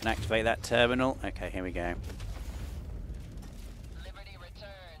 Someone can activate that terminal. Okay, here we go. Liberty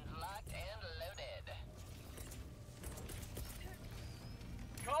returns, locked and loaded.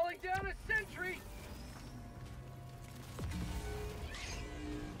 Calling down a sentry!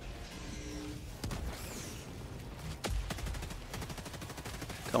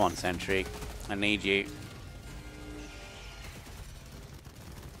 Come on, sentry. I need you.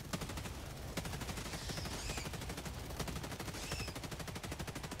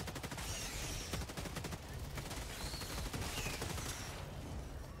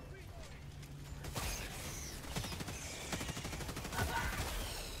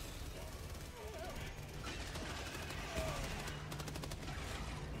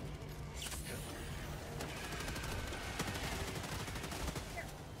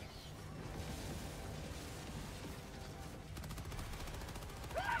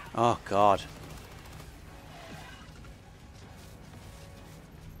 Oh god.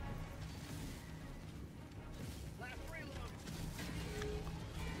 Last reload.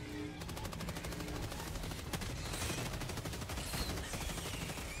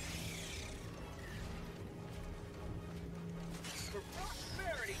 For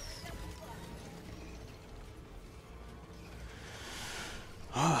prosperity.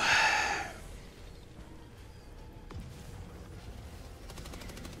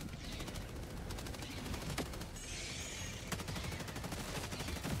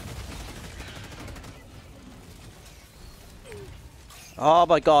 Oh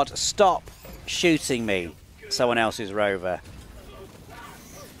my god, stop shooting me. Someone else's rover.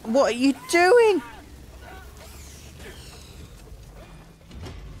 What are you doing?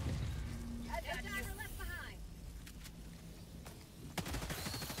 Head-diver left behind.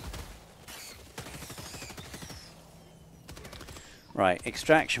 Right,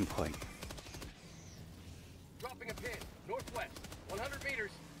 extraction point. Dropping a pin, northwest, 100 meters.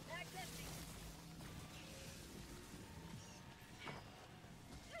 Tag's empty.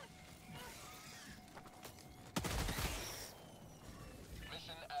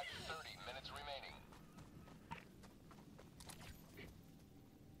 Mission at 30 minutes remaining.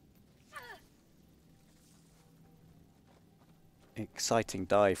 Exciting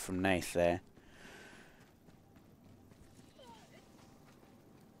dive from Nath there.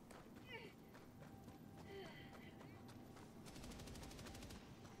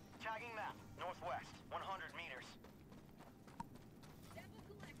 Tagging map, northwest, 100 meters. Sample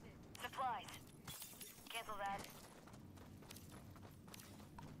collected. Supplies. Cancel that.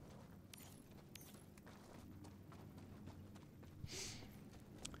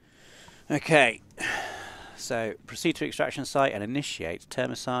 Okay. So, proceed to extraction site and initiate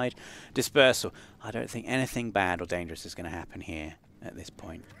termicide dispersal. I don't think anything bad or dangerous is going to happen here at this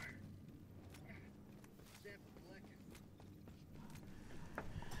point.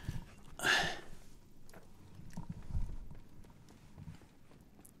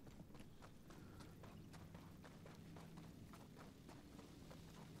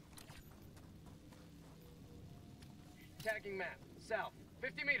 Tagging map, south,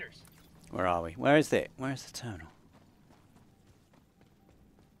 50 meters. Where are we? Where is it? Where is the terminal?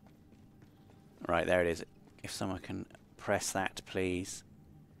 Right, there it is. If someone can press that, please.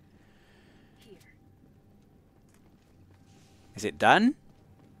 Here. Is it done?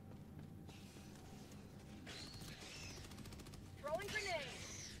 Throwing grenade.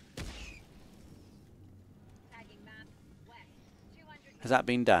 Tagging map west. 200 Has that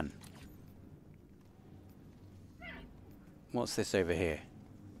been done? What's this over here?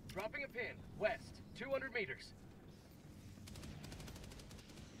 Dropping a pin, west, 200 meters.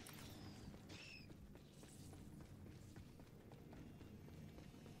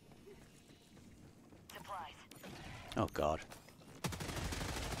 Supplies. Oh god.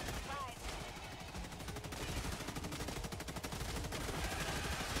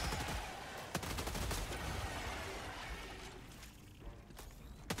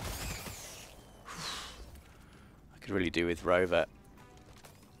 I could really do with rover.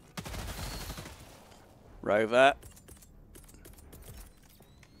 Rover.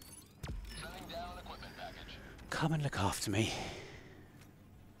 Sending down equipment package. Come and look after me.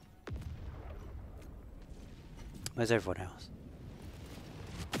 Where's everyone else?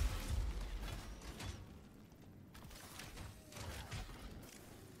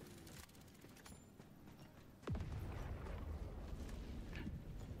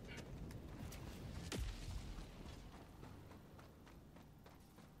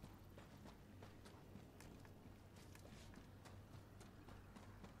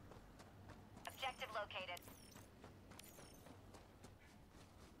 Objective located.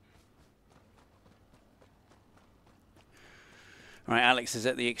 Right, Alex is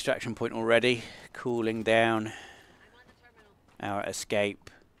at the extraction point already, cooling down I'm on the terminal. our escape.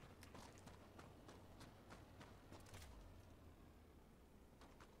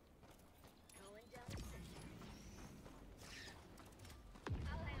 Calling down the sentry.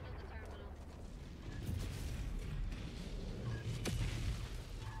 I'll handle the terminal.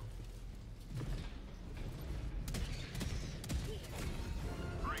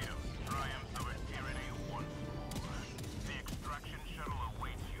 Freedom triumphs over tyranny once more. The extraction shuttle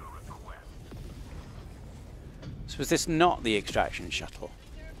awaits your request. So was this not the extraction shuttle?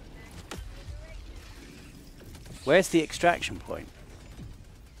 Where's the extraction point?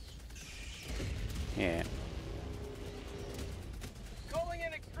 Here. Calling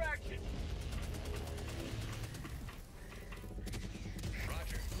in extraction.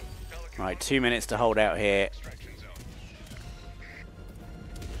 Roger. Pelican Right, 2 minutes to hold out here. extraction zone.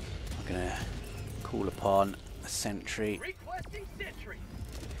 I'm gonna call upon a sentry. Requesting sentry.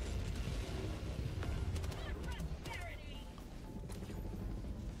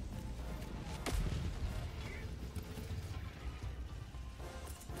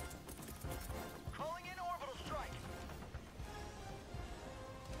 Calling in orbital strike.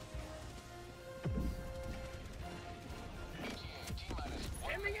 ETA T-minus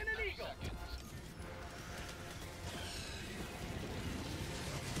 1 Hemming in minute, an 30 eagle. seconds.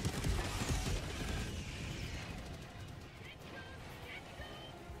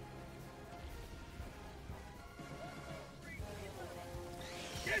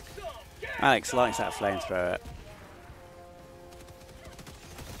 Get some. Get Alex likes that flamethrower.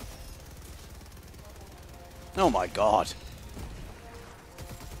 Oh my god.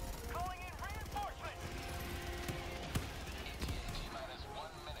 calling in reinforcements. ETA T-minus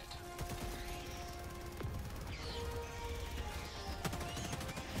 1 minute.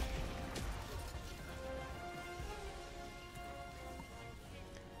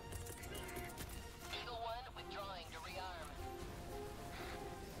 Eagle 1 withdrawing to rearm.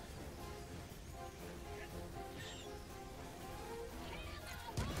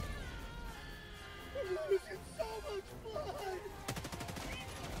 We're losing so much blood.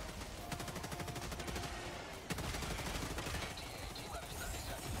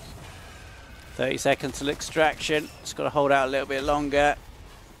 30 seconds till extraction. Just got to hold out a little bit longer.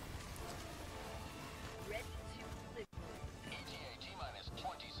 Ready to live. ETA T-minus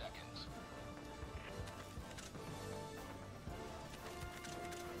 20 seconds.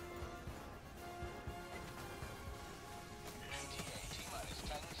 ETA T-minus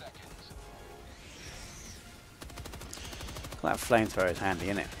 10 seconds. That flamethrower is handy,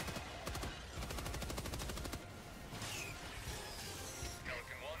 isn't it?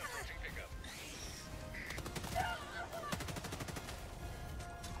 Pelican 1 approaching pickup.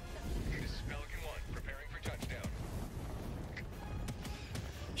 This is Pelican 1 preparing for touchdown.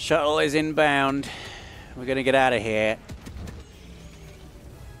 Shuttle is inbound. We're going to get out of here.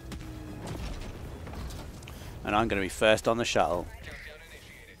 And I'm going to be first on the shuttle. Countdown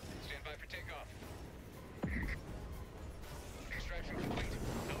initiated. Stand by for takeoff. Extraction complete.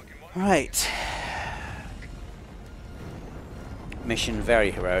 Pelican 1. Right. Mission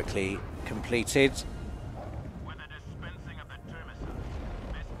very heroically completed. With the dispensing of the termicide,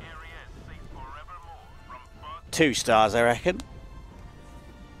 this area is safe forevermore from bugs. 2 stars, I reckon.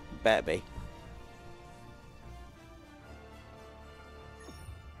 Better be.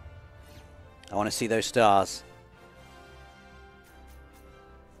 I want to see those stars.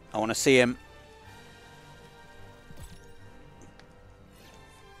 I want to see them.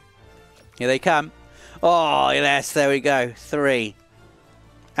 Here they come. Oh, yes, there we go. 3.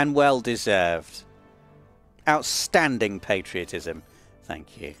 And well deserved. Outstanding patriotism.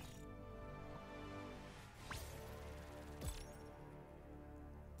 Thank you.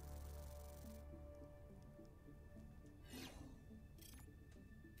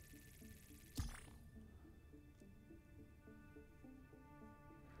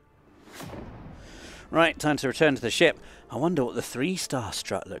 Right, time to return to the ship. I wonder what the 3-star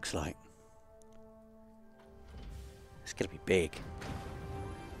strut looks like. It's going to be big.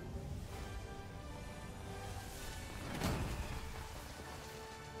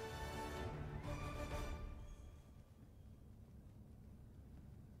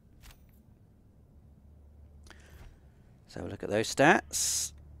 So look at those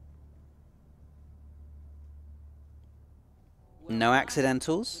stats. No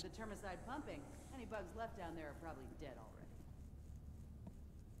accidentals. With the termicide pumping, any bugs left down there are probably dead already.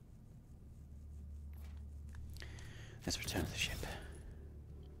 Let's return to the ship.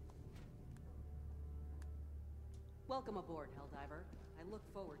 Welcome aboard, Helldiver. I look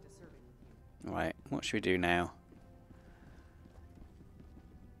forward to serving with you. Right, what should we do now?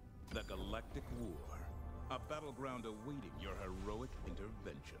 The Galactic War. A battleground awaiting your heroic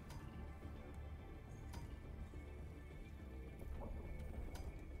intervention.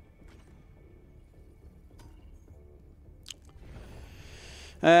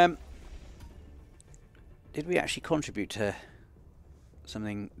 Did we actually contribute to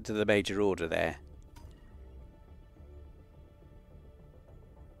something to the major order there?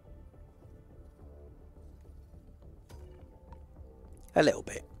 A little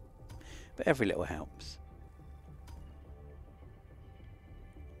bit, but every little helps.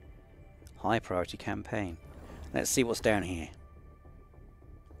 High priority campaign. Let's see what's down here.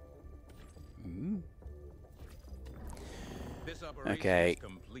 This operation Okay. is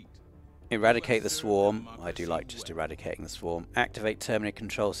complete. Eradicate the swarm. I do like just eradicating the swarm. Activate Terminator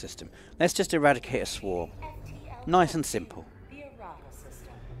control system. Let's just eradicate a swarm. FTL Nice and simple. The errata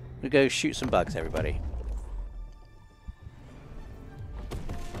system. We go shoot some bugs, everybody.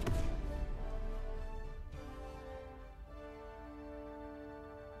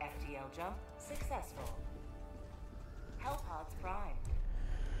 FTL jump successful. Hellpods primed.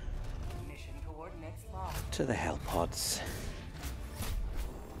 Mission coordinates locked. To the hell pods.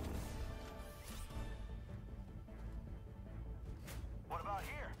 What about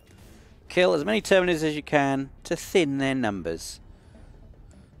here? Kill as many Terminators as you can to thin their numbers.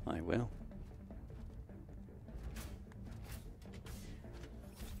 I will.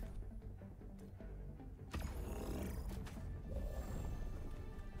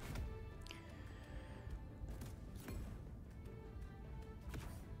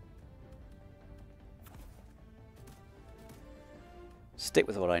 Stick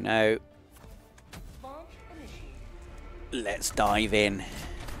with what I know. Launch initiated. Let's dive in.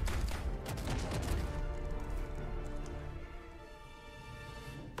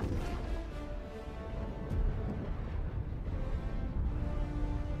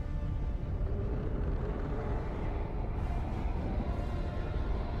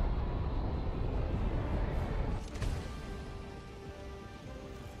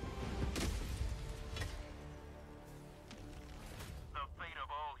 The fate of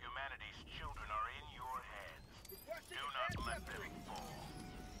all humanity's children are in your hands. Do not let them fall.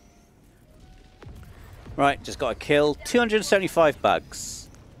 Right, just got to kill 275 bugs.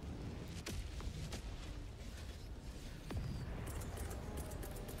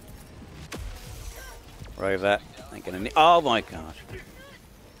 Rover, ain't gonna need. Oh my god.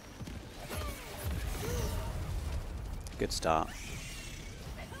 Good start.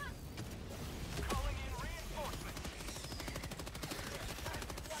 Calling in reinforcements.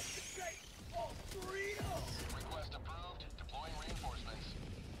 Request approved. Deploying reinforcements.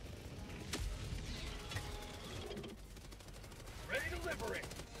 Ready to liberate.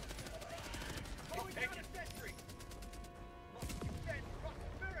 Calling down a sentry. Defend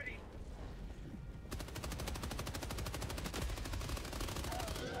prosperity.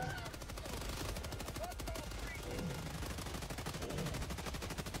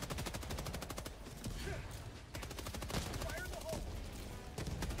 Fire in the hole.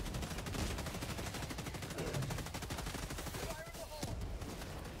 Fire in the hole.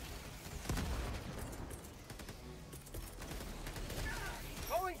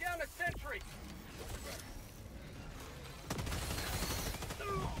 Calling down a sentry.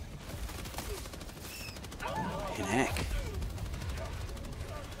 Heck.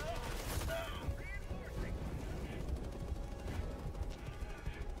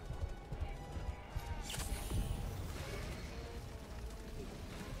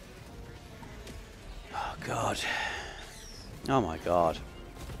 Oh god. Oh my god.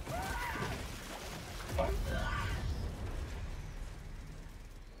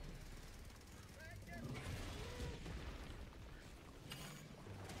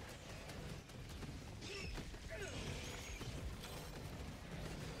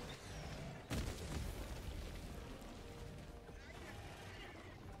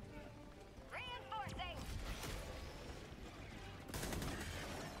 Reinforcing.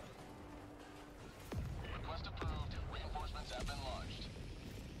 Request approved.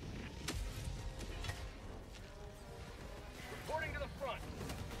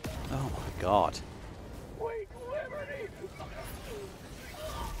 god. Wait, Liberty!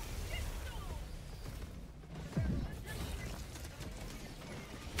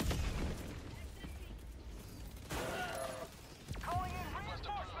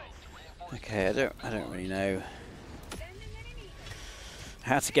 Okay, I don't really know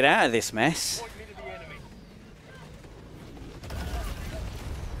how to get out of this mess. Point me to the enemy.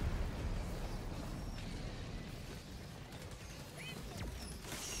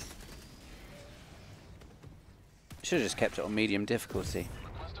 Should have just kept it on medium difficulty.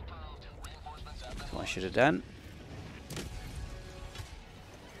 That's what I should have done.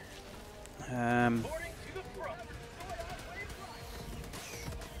 Boarding to the front.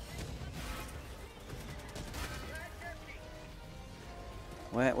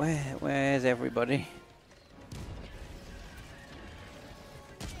 Where's everybody?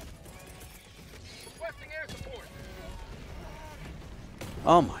 Requesting air support.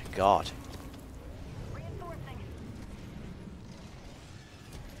 Oh my god.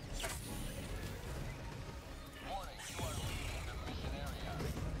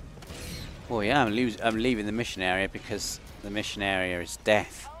 Well, yeah, I'm leaving the mission area because the mission area is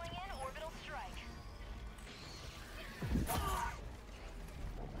death. Calling in orbital strike.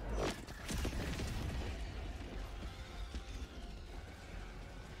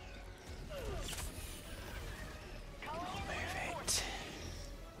 Move it.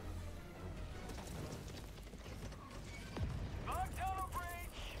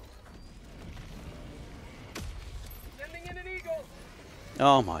 Sending in an eagle.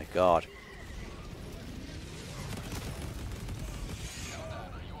 Oh my god.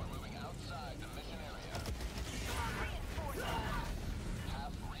 You are moving outside the mission area.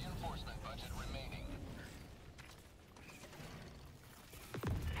 Half reinforcement budget remaining.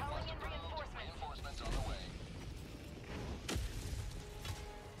 Calling in reinforcements. Reinforcements on the way.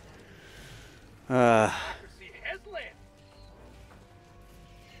 Accuracy has landed.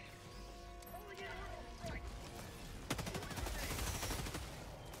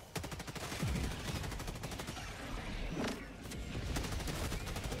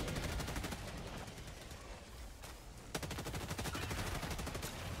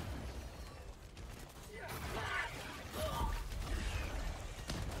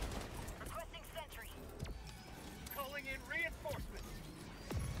 Requesting sentry. Calling in reinforcements.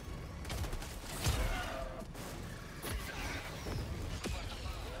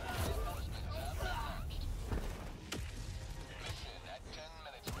 Mission at 10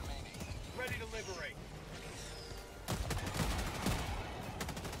 minutes remaining. Ready to liberate.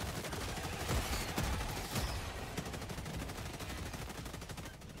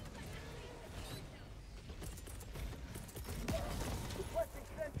 Requesting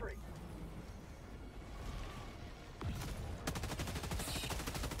sentry.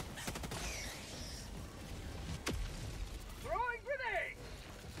 Throwing grenade.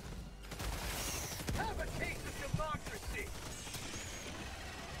 Have a taste of democracy.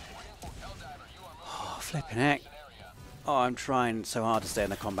 Helldiver, you are moving Oh, flipping heck. area. Oh, I'm trying so hard to stay in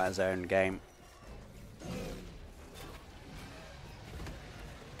the combat zone game.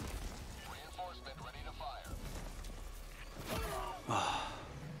 Reinforcement ready to fire.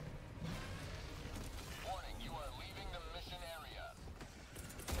 Warning, you are leaving the mission area.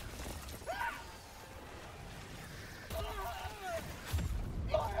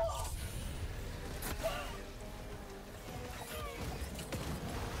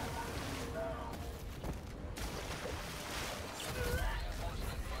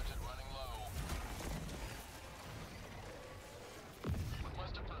 Reinforcement budget running low.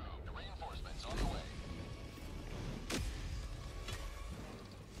 Request approved. Reinforcements on the way.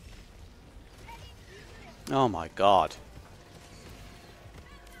 Oh my god.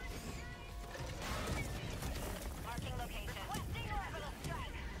 Marking location. Requesting orbital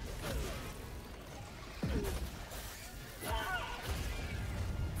strike.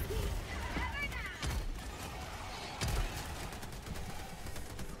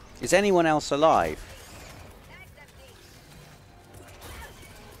 Is anyone else alive?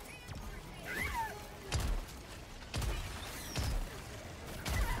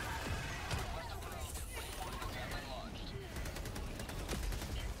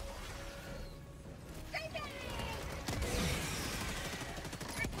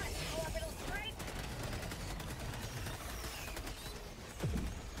 Orbital strike.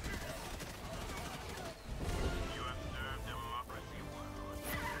 You have served democracy well.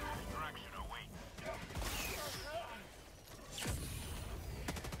 Destruction awaits.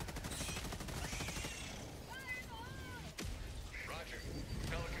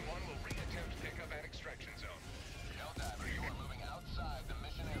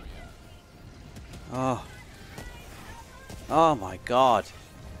 Oh. Oh my god.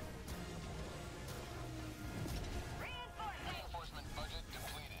 Reinforcement budget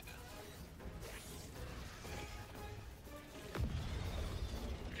depleted.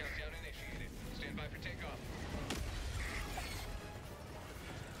 Countdown initiated. Stand by for takeoff.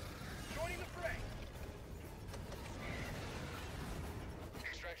 Joining the fray.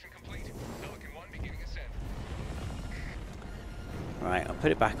 Extraction complete. Pelican 1 beginning ascent. Right, I'll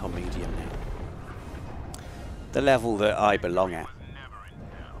put it back on medium now. The level that I belong at. Was never in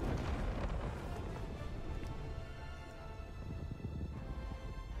doubt.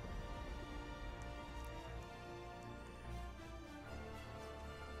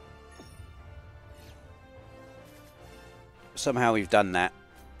 Somehow we've done that.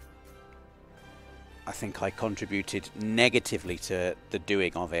 I think I contributed negatively to the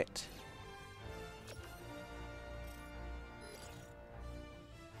doing of it.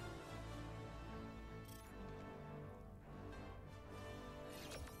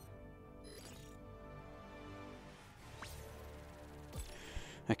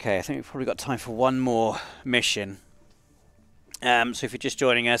 Okay, I think we've probably got time for one more mission. So if you're just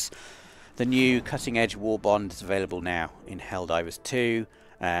joining us, the new Cutting Edge Warbond is available now in Helldivers 2.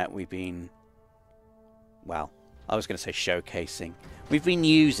 We've been, well, I was going to say showcasing. We've been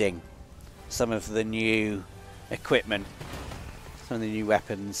using some of the new equipment, some of the new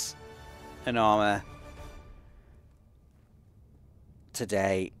weapons and armor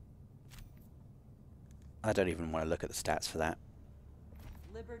today. I don't even want to look at the stats for that.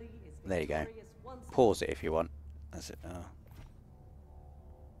 Liberty is There you go. victorious once Pause it if you want. That's it. Oh.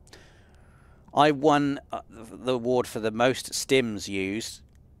 I won the award for the most stims used.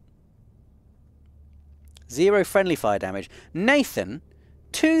 0 friendly fire damage. Nathan,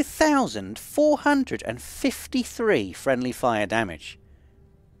 2,453 friendly fire damage.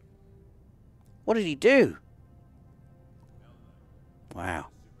 What did he do? Wow.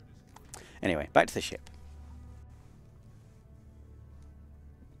 Anyway, back to the ship.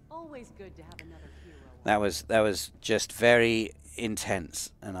 always good to have another hero. That was just very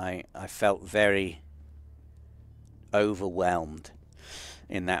intense, and I felt very overwhelmed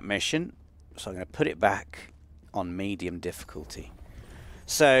in that mission. So I'm going to put it back on medium difficulty.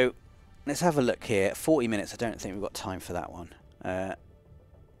 So let's have a look here. 40 minutes. I don't think we've got time for that one.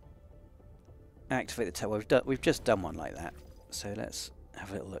 Activate the tower. We've just done one like that. So let's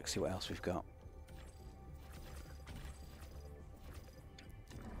have a little look, see what else we've got.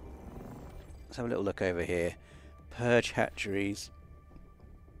 Let's have a little look over here. Purge hatcheries.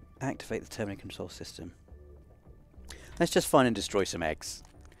 Activate the terminal control system. Let's just find and destroy some eggs.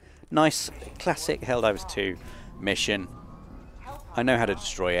 Nice, classic Helldivers 2 mission. I know how to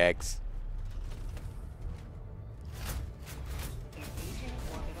destroy eggs. Engaging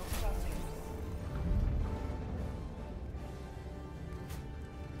orbital thrusters.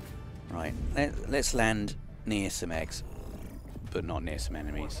 Right, let's land near some eggs, but not near some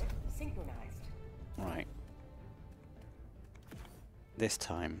enemies. Orbit synchronized. Right. This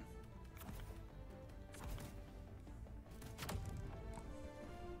time.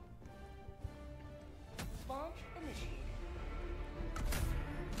 Launch initiated.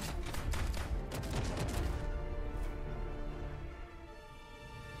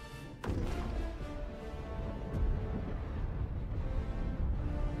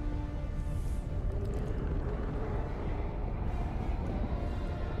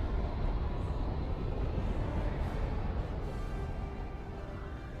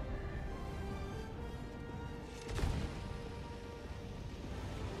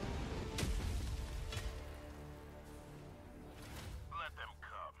 Let them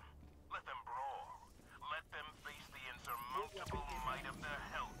come. Let them brawl. Let them face the insurmountable might of the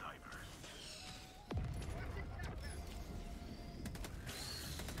Helldivers.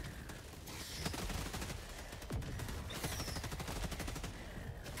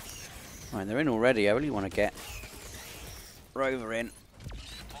 Right, they're in already. I really want to get Rover in.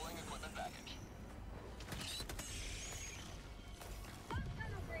 Pulling equipment package.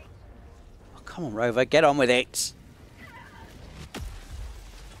 Oh, come on, Rover, get on with it.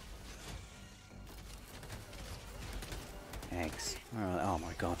 Eggs. Alright, oh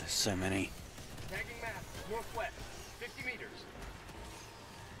my god, there's so many. Tagging map, northwest, 50 meters.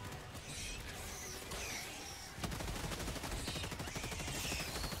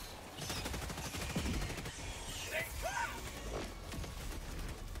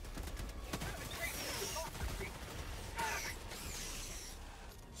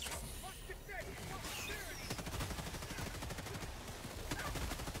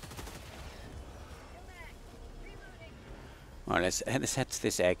 Alright, let's head to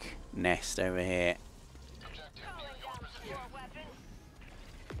this egg nest over here. Objective Calling near your down some position. more weapons.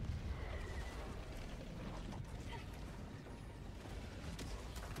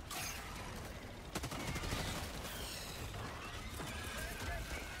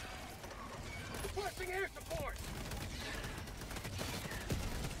 Requesting air support.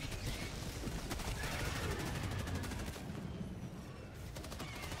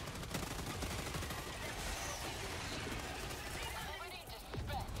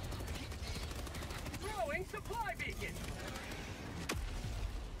 Throwing supply beacon.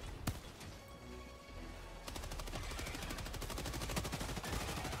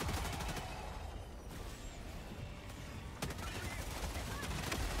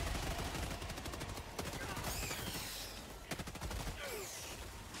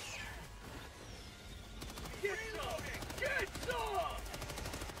 Get some! Get some!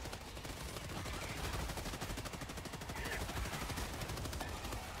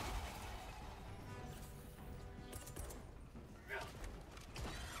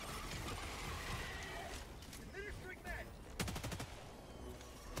 Administering med.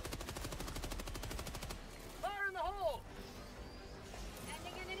 Fire in the hole!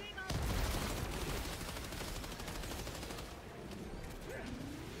 Ending in an eagle.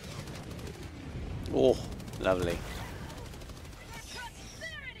 Oh, lovely.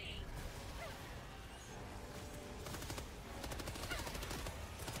 Prosperity.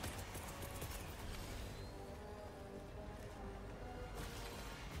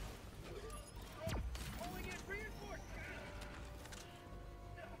 Calling in reinforcements.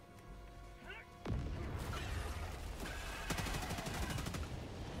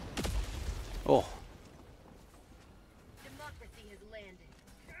 Oh, Democracy has landed.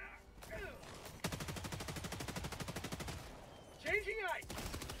 Changing ice.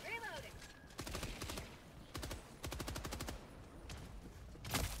 Reloading.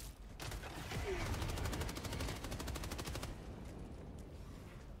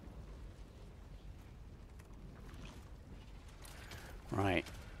 right.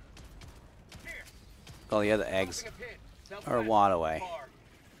 Here. All the other eggs Dropping a pin. Southwest. are a while away. Far.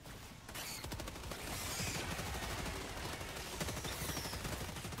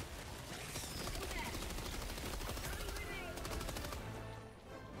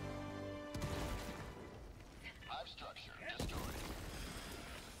 Hive structure destroyed.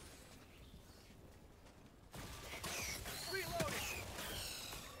 Reloading.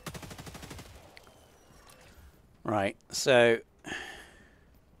 Right, so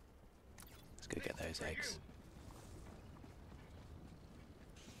let's go get those eggs.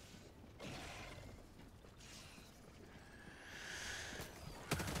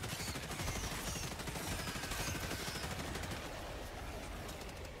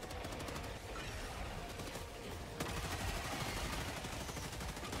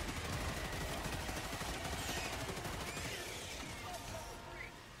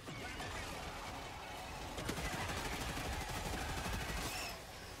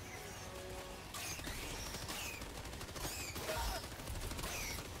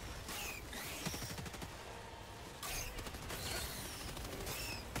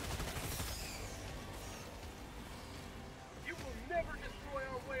 You will never destroy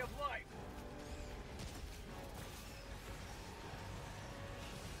our way of life.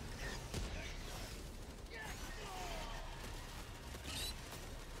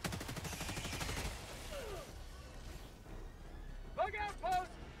 Bug outpost.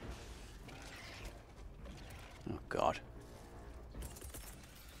 Oh God.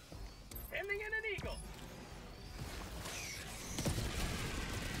 Ending in an eagle.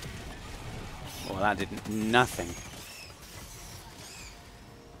 Well, that did nothing.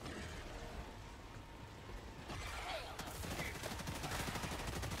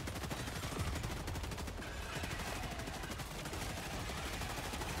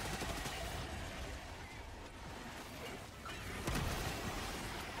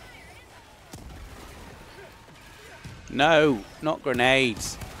 No, not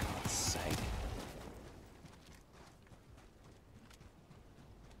grenades. For God's sake.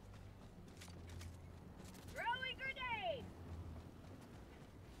 Throwing grenade.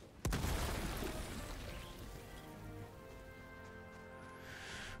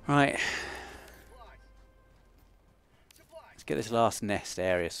 Right, Supplies. Supplies. let's get this last nest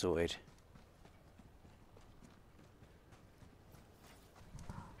area sorted.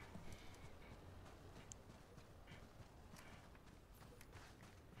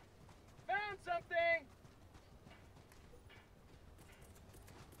 Found something.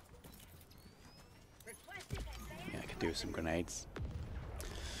 Requesting advance. Yeah, I could do with some grenades.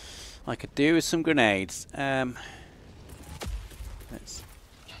 I could do with some grenades. Let's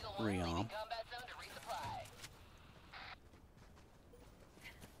Eagle 1 leaving rearm. combat zone to resupply.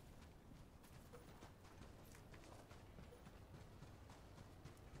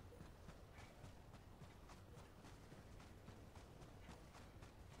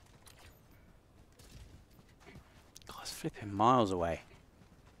 God, it's flipping miles away.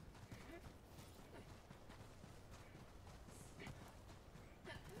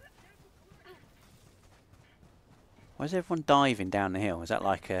 Why is everyone diving down the hill? Is that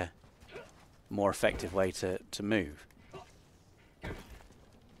like a more effective way to move?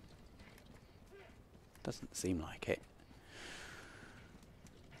 Doesn't seem like it.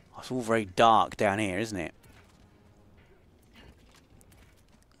 Oh, it's all very dark down here, isn't it?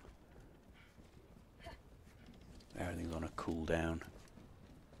 Everything's on a cooldown.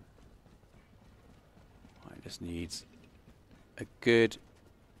 It just needs a good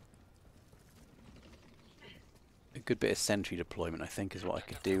bit of sentry deployment, I think, is what I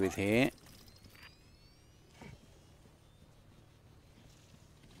could do with here.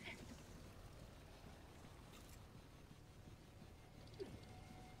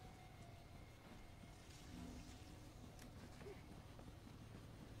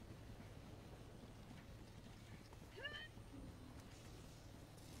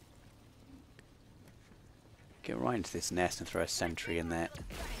 Get right into this nest and throw a sentry in there.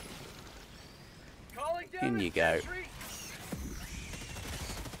 Calling down In a you go. sentry.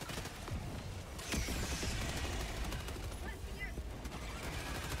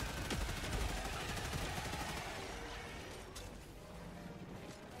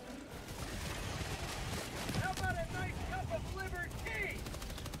 How about a nice cup of Liberate?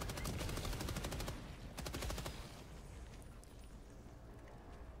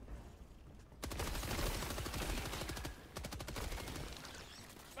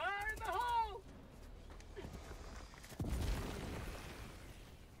 Fire in the hole!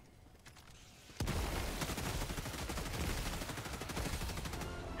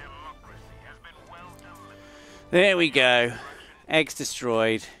 Democracy has been well delivered. There we go. Eggs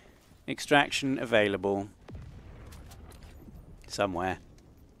destroyed. Extraction available. Somewhere.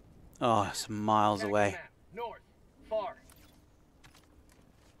 Oh, it's miles away. Map. North. Far.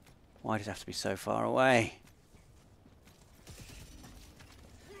 Why does it have to be so far away?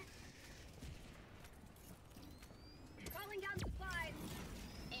 Calling down supplies.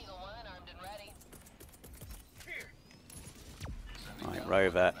 Eagle 1 armed and ready. Here. Right,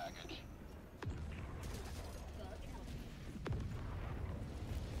 Rover. Package. Bug out.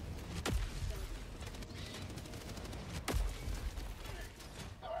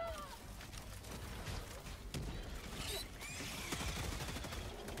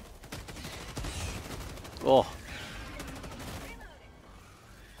 Oh.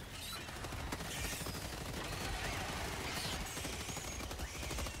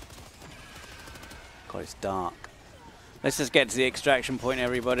 God, it's dark. Let's just get to the extraction point,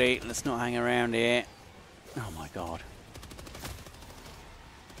 everybody. Let's not hang around here. Oh my God.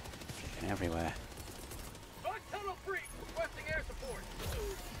 Flipping everywhere. Bug tunnel free. Requesting air support.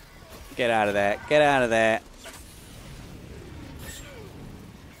 Get out of there. Get out of there.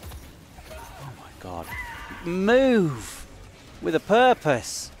 Oh my God. Move! With a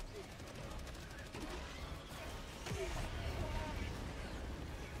purpose.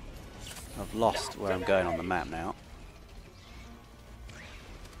 I've lost where I'm going on the map now.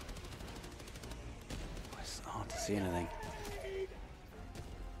 It's hard to see anything.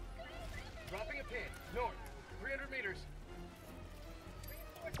 Dropping a pin. North. 300 meters.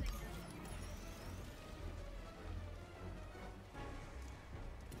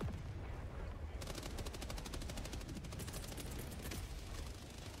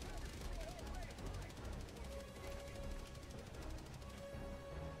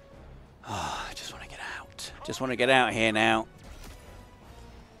 Oh, I just want to get out. Just want to get out here now.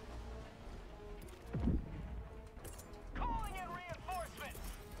 Calling in reinforcements.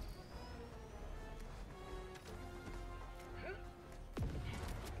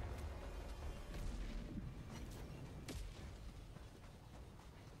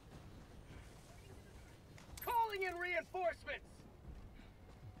 Calling in reinforcements.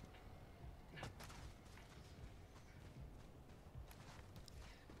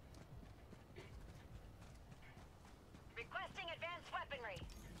 Requesting advanced weaponry.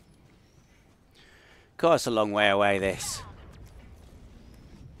 God, it's a long way away, this.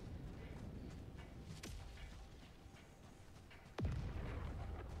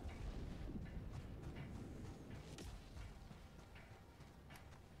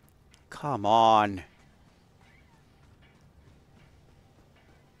 Come on.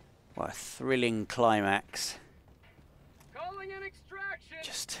 What a thrilling climax. Calling in extraction. action!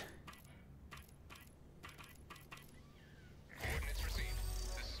 Just... Coordinates received.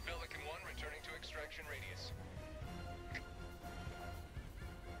 This is Pelican 1 returning to extraction radius.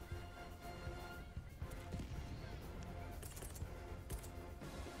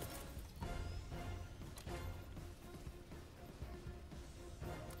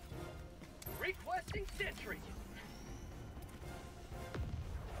 Requesting sentry.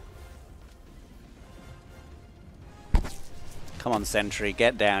 Come on, Sentry,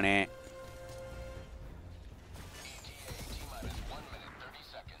 get down here. ETA T-minus 1 minute 30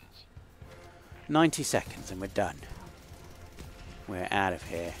 seconds. 90 seconds and we're done. We're out of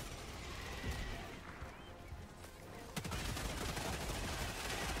here.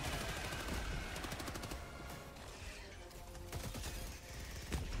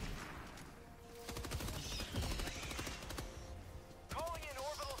 Calling in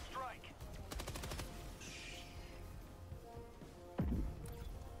orbital strike.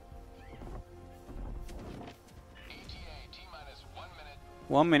 ETA T-minus 1 minute.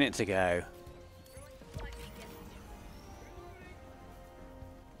 1 minute to go.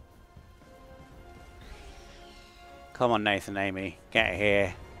 Come on, Nathan, Amy, get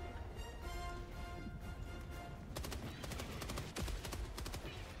here.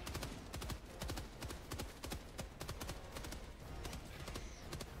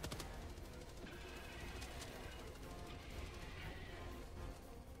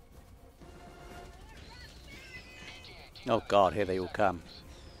 Oh God, here they all come.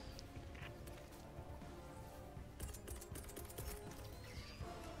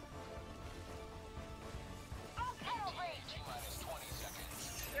 T-minus 20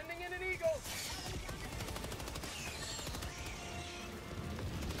 seconds. Sending in an eagle.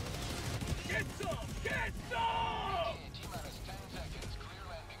 Get some! Get some! T-minus 10 seconds. Clear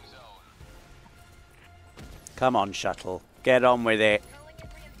landing zone. Come on, shuttle. Get on with it. Calling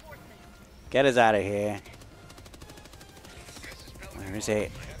in reinforcements. Get us out of here. This is Pelican Where is 1. it?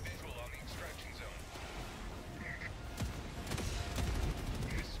 I have visual on the extraction zone.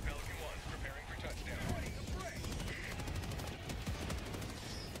 This is Pelican 1. Preparing for touchdown.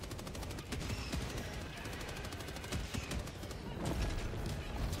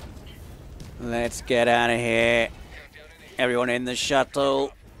 Let's get out of here. Countdown in 8. Everyone in the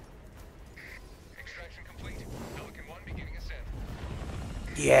shuttle. Extraction complete. Pelican 1 beginning ascent.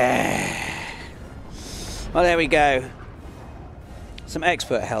 Yeah. Well, there we go. Some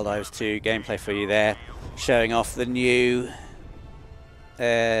expert Helldivers 2 gameplay for you there, showing off the new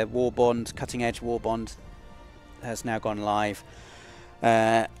Warbond, Cutting Edge Warbond has now gone live.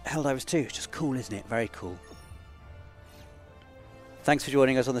 Helldivers 2, just cool, isn't it? Very cool. Thanks for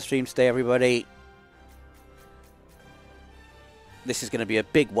joining us on the stream today, everybody. This is going to be a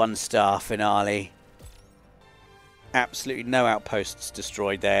big 1-star finale. Absolutely no outposts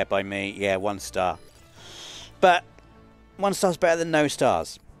destroyed there by me. Yeah, 1 star. But 1 star's better than no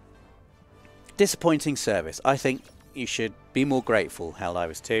stars. Disappointing service. I think you should be more grateful,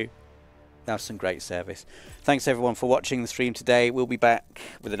 Helldivers 2. That was some great service. Thanks everyone for watching the stream today. We'll be back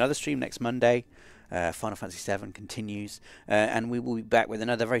with another stream next Monday. Final Fantasy VII continues. And we will be back with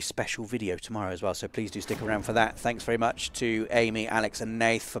another very special video tomorrow as well. So please do stick around for that. Thanks very much to Amy, Alex and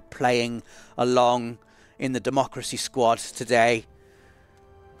Nath for playing along in the Democracy Squad today.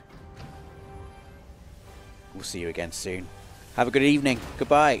 We'll see you again soon. Have a good evening.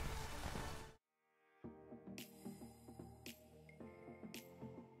 Goodbye.